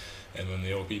OPP. And when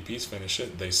the OPPs finish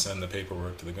it, they send the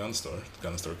paperwork to the gun store. The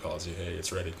gun store calls you, hey,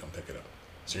 it's ready. Come pick it up.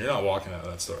 So you're not walking out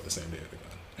of that store the same day of the gun.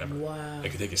 Ever. Wow. It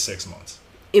could take you 6 months.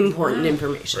 Important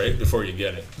information. Right? Before you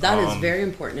get it. That is very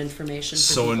important information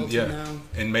for people to know.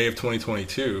 In May of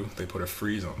 2022, they put a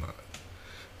freeze on that.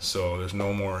 So there's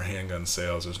no more handgun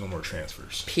sales. There's no more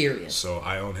transfers. Period. So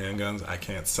I own handguns. I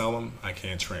can't sell them. I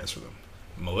can't transfer them.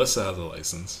 Melissa has a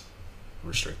license,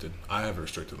 restricted. I have a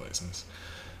restricted license.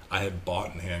 I had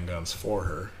bought handguns for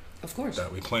her. Of course.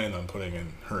 That we planned on putting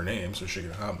in her name so she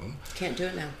could have them. Can't do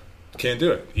it now. Can't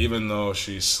do it. Even though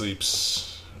she sleeps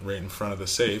right in front of the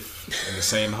safe in the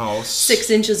same house.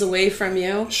 6 inches away from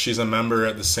you. She's a member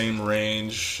at the same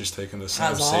range. She's taken the same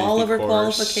safety course. Has all of her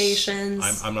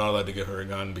qualifications. I'm not allowed to give her a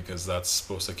gun because that's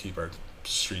supposed to keep our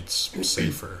streets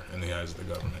safer in the eyes of the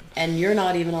government. And you're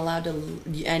not even allowed to,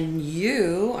 and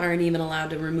you aren't even allowed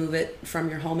to remove it from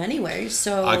your home anyway.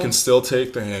 So I can still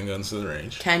take the handguns to the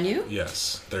range. Can you?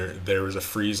 Yes. There was a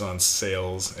freeze on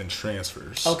sales and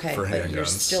transfers okay, for handguns. But you're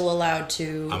still allowed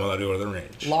to. I'm allowed to go to the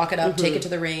range. Lock it up, take it to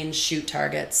the range, shoot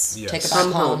targets, yes. take it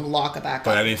back home, lock it back up.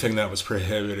 But anything that was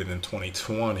prohibited in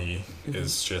 2020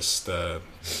 is just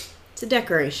it's a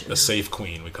decoration. The safe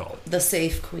queen, we call it. The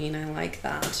safe queen, I like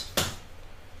that.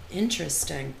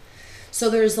 Interesting. So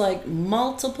there's like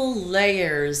multiple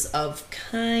layers of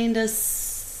kind of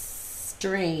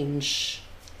strange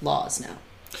laws now.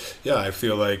 Yeah, I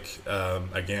feel like,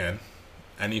 again,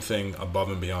 anything above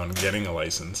and beyond getting a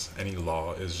license, any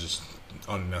law is just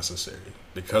unnecessary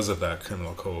because of that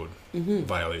criminal code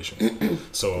violation.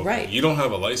 So you don't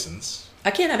have a license.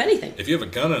 I can't have anything. If you have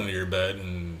a gun under your bed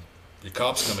and your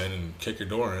cops come in and kick your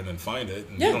door in and find it,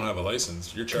 and you don't have a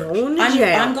license, you're charged.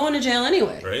 I'm going to jail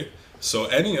anyway. Right? So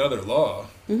any other law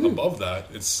above that,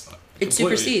 it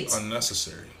supersedes.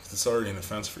 Unnecessary. It's already an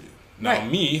offense for you. Now,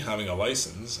 me having a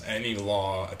license, any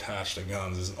law attached to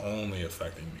guns is only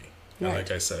affecting me. And like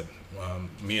I said,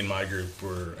 me and my group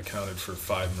were accounted for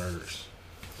 5 murders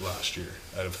last year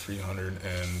out of 300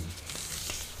 and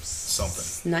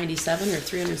something. 97 or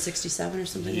 367 or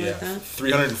something like that?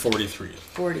 343.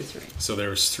 43. So there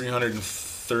was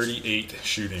 338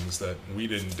 shootings that we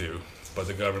didn't do, but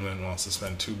the government wants to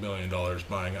spend $2 billion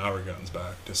buying our guns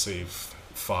back to save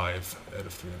 5 out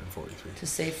of 343. To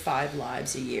save 5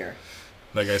 lives a year.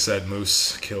 Like I said,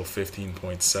 moose kill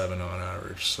 15.7 on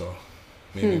average, so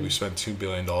maybe we spend $2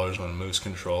 billion on moose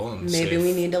control. And maybe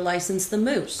we need to license the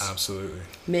moose. Absolutely.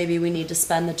 Maybe we need to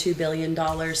spend the $2 billion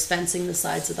fencing the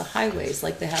sides of the highways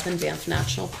like they have in Banff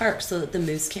National Park so that the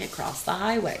moose can't cross the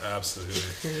highway. Absolutely.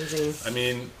 Crazy. I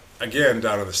mean, again,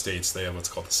 down in the States, they have what's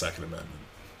called the Second Amendment.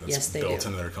 That's built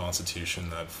into their constitution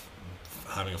that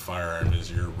having a firearm is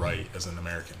your right as an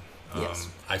American.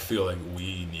 I feel like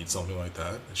we need something like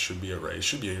that. It should be a right. It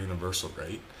should be a universal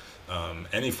right.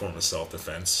 Any form of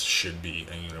self-defense should be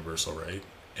a universal right.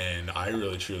 And I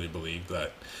really truly believe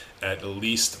that at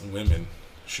least women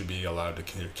should be allowed to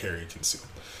carry concealed,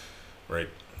 right?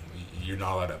 You're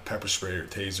not allowed to have pepper spray or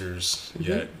tasers,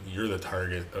 yet you're the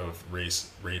target of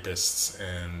rapists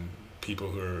and people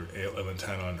who are ill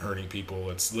intent on hurting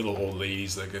people. It's little old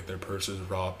ladies that get their purses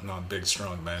robbed, not big,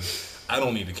 strong men. I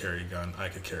don't need to carry a gun. I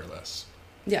could care less.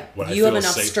 Yeah, you have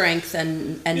enough strength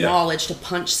and knowledge to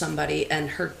punch somebody and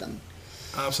hurt them.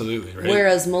 Absolutely, right?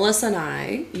 Whereas Melissa and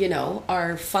I,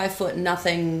 are 5 foot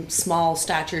nothing, small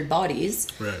statured bodies.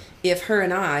 Right. If her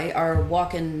and I are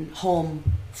walking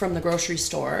home from the grocery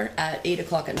store at 8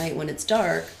 o'clock at night when it's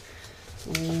dark,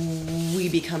 we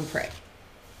become prey.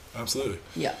 Absolutely.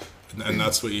 Yeah. And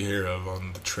that's what you hear of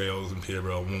on the trails in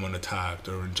Peterborough, a woman attacked,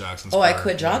 or in Jackson's Park. Park. I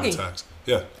quit jogging.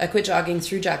 Yeah. I quit jogging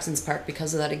through Jackson's Park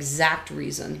because of that exact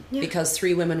reason. Yeah. Because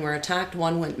 3 women were attacked,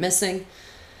 1 went missing,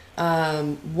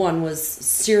 1 was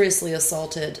seriously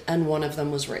assaulted, and 1 of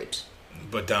them was raped.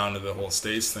 But down to the whole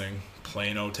states thing,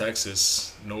 Plano,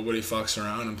 Texas, nobody fucks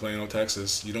around in Plano,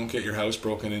 Texas. You don't get your house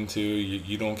broken into.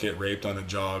 You don't get raped on a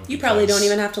jog. You probably don't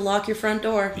even have to lock your front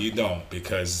door. You don't,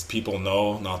 because people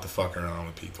know not to fuck around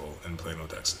with people in Plano,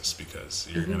 Texas, because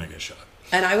you're going to get shot.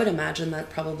 And I would imagine that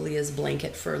probably is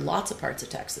blanket for lots of parts of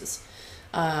Texas.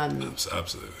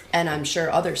 Absolutely. And I'm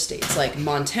sure other states like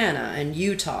Montana and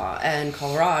Utah and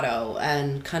Colorado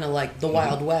and kind of like the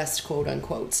Wild West, quote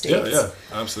unquote, states. Yeah,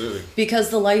 absolutely. Because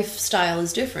the lifestyle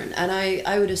is different. And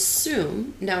I would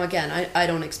assume, now again, I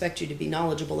don't expect you to be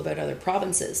knowledgeable about other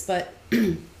provinces, but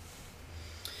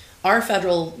our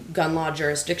federal gun law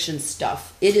jurisdiction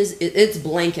stuff, it's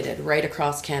blanketed right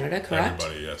across Canada, correct?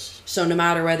 Everybody, yes. So no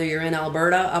matter whether you're in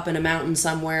Alberta, up in a mountain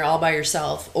somewhere all by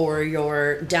yourself, or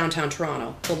you're downtown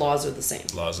Toronto, the laws are the same.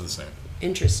 Laws are the same.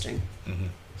 Interesting.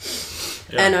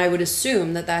 Mm-hmm. Yeah. And I would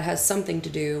assume that has something to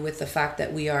do with the fact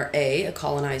that we are a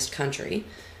colonized country,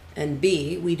 and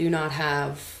B, we do not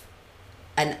have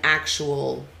an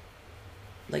actual,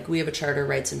 like, we have a Charter of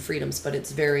Rights and Freedoms, but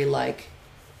it's very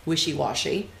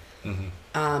wishy-washy.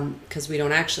 Because we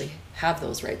don't actually have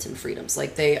those rights and freedoms.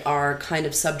 Like, they are kind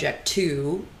of subject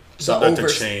to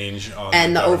change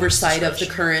and the oversight of the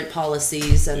current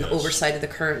policies and the oversight of the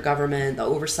current government, the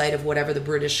oversight of whatever the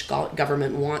British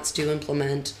government wants to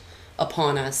implement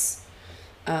upon us.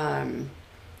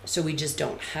 So we just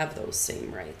don't have those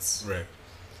same rights. Right.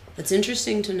 It's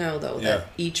interesting to know, though, that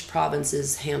each province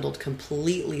is handled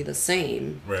completely the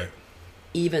same. Right.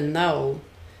 Even though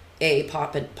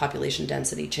population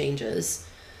density changes,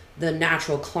 the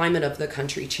natural climate of the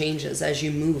country changes as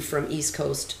you move from East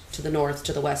Coast to the North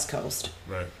to the West Coast.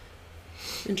 Right.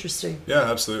 Interesting. Yeah,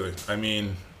 absolutely. I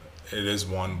mean, it is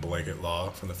one blanket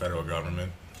law from the federal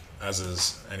government, as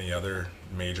is any other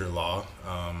major law.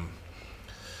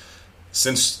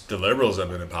 Since the Liberals have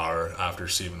been in power after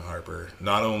Stephen Harper,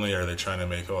 not only are they trying to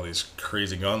make all these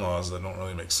crazy gun laws that don't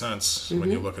really make sense when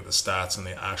you look at the stats and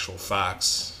the actual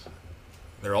facts,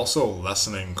 they're also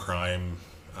lessening crime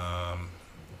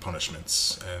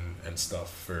punishments and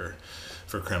stuff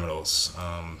for criminals.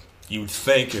 You would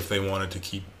think if they wanted to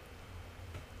keep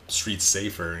streets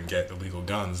safer and get illegal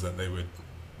guns that they would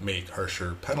make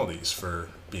harsher penalties for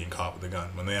being caught with a gun,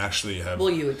 when they actually have. Well,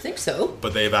 you would think so.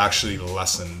 But they've actually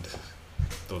lessened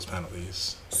those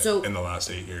penalties in the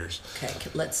last 8 years. Okay,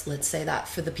 let's say that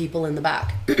for the people in the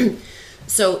back.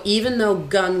 So even though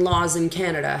gun laws in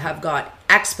Canada have got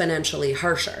exponentially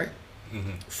harsher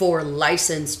for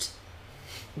licensed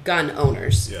gun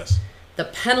owners, yes, the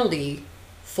penalty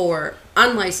for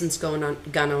unlicensed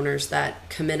gun owners that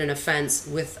commit an offense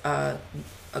with a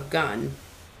gun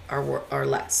are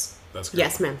less. That's correct.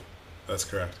 Yes, ma'am. That's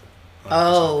correct.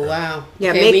 Oh, correct. Wow.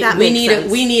 Yeah, okay,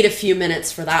 we need a few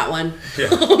minutes for that one. Yeah.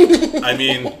 I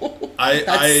mean,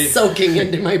 That's soaking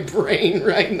into my brain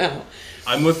right now.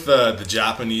 I'm with the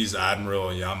Japanese Admiral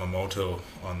Yamamoto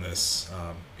on this.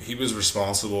 He was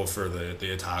responsible for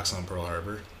the attacks on Pearl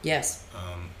Harbor. Yes.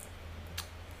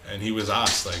 And he was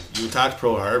asked, you attacked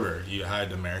Pearl Harbor. You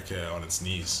had America on its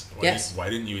knees. Why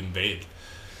didn't you invade?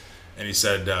 And he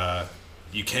said,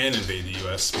 you can invade the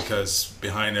U.S. because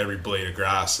behind every blade of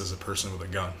grass is a person with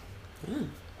a gun. Mm.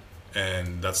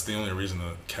 And that's the only reason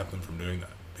that kept them from doing that.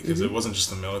 Because it wasn't just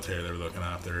the military they were looking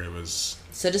after, it was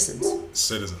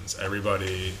citizens,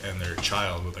 everybody and their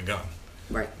child with a gun.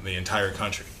 Right. The entire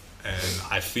country. And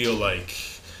I feel like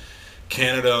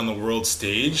Canada on the world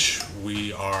stage,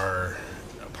 we are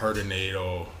a part of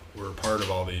NATO, we're a part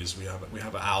of all these, we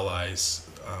have allies,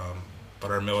 but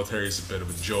our military is a bit of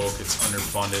a joke, it's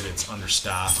underfunded, it's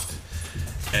understaffed.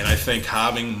 And I think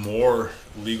having more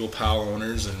legal PAL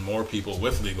owners and more people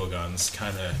with legal guns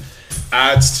kind of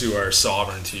adds to our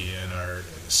sovereignty and our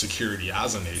security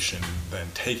as a nation than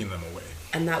taking them away.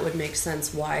 And that would make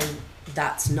sense why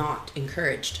that's not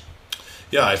encouraged.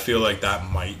 Yeah, I feel like that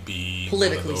might be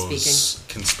politically one of those speaking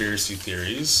conspiracy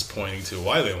theories pointing to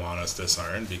why they want us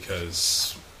disarmed,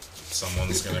 because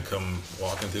someone's going to come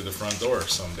walking through the front door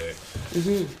someday.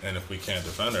 Mm-hmm. And if we can't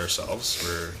defend ourselves,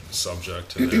 we're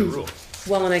subject to their rule.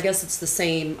 Well, and I guess it's the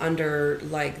same under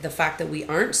like the fact that we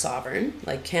aren't sovereign.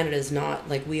 Like Canada is not,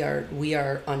 like we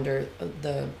are under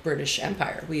the British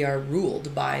Empire. We are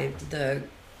ruled by the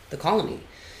colony.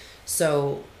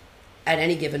 So at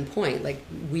any given point, like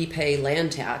we pay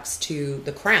land tax to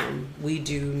the crown. We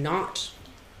do not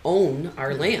own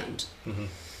our land. Mm-hmm.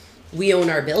 We own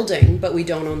our building, but we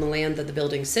don't own the land that the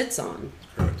building sits on.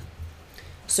 Correct.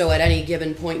 So at any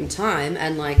given point in time,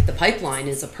 and like the pipeline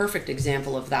is a perfect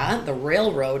example of that. The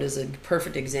railroad is a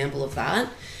perfect example of that.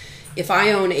 If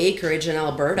I own acreage in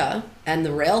Alberta and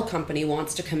the rail company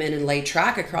wants to come in and lay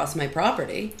track across my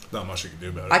property, not much you can do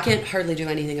about it. I can't hardly do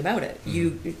anything about it.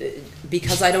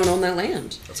 Because I don't own that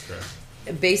land. That's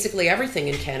correct. Basically everything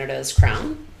in Canada is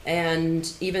crown,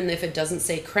 and even if it doesn't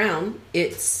say crown,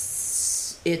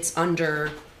 it's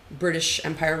under British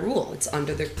Empire rule. It's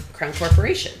under the Crown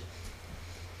Corporation.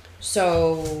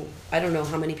 So I don't know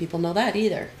how many people know that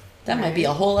either. That might be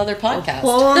a whole other podcast. A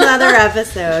whole other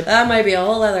episode. That might be a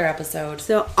whole other episode.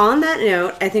 So on that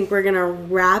note, I think we're going to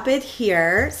wrap it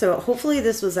here. So hopefully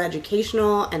this was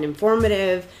educational and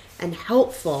informative and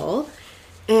helpful.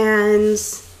 And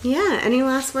yeah, any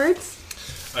last words?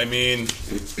 I mean,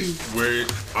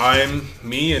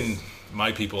 me and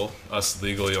my people, us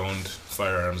legally owned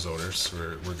firearms owners,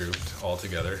 we're grouped all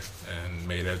together and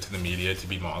made out to the media to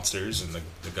be monsters, and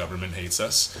the government hates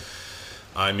us.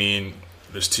 I mean,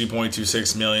 there's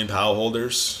 2.26 million POW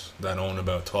holders that own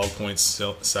about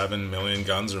 12.7 million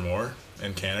guns or more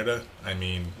in Canada. I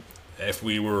mean, if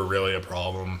we were really a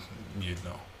problem, you'd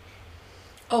know.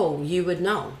 Oh, you would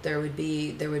know. There would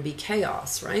be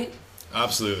chaos, right?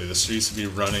 Absolutely. The streets would be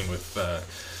running with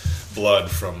blood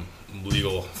from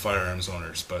legal firearms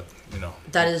owners, but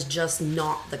that is just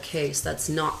not the case. That's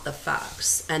not the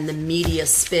facts, and the media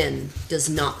spin does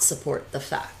not support the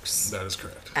facts. That is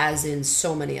correct. As in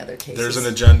so many other cases. There's an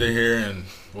agenda here, and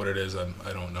what it is,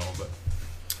 I don't know, but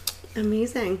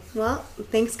amazing. Well,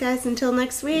 thanks guys. Until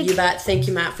next week. You bet. Thank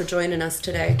you, Matt, for joining us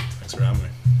today. Thanks for having me.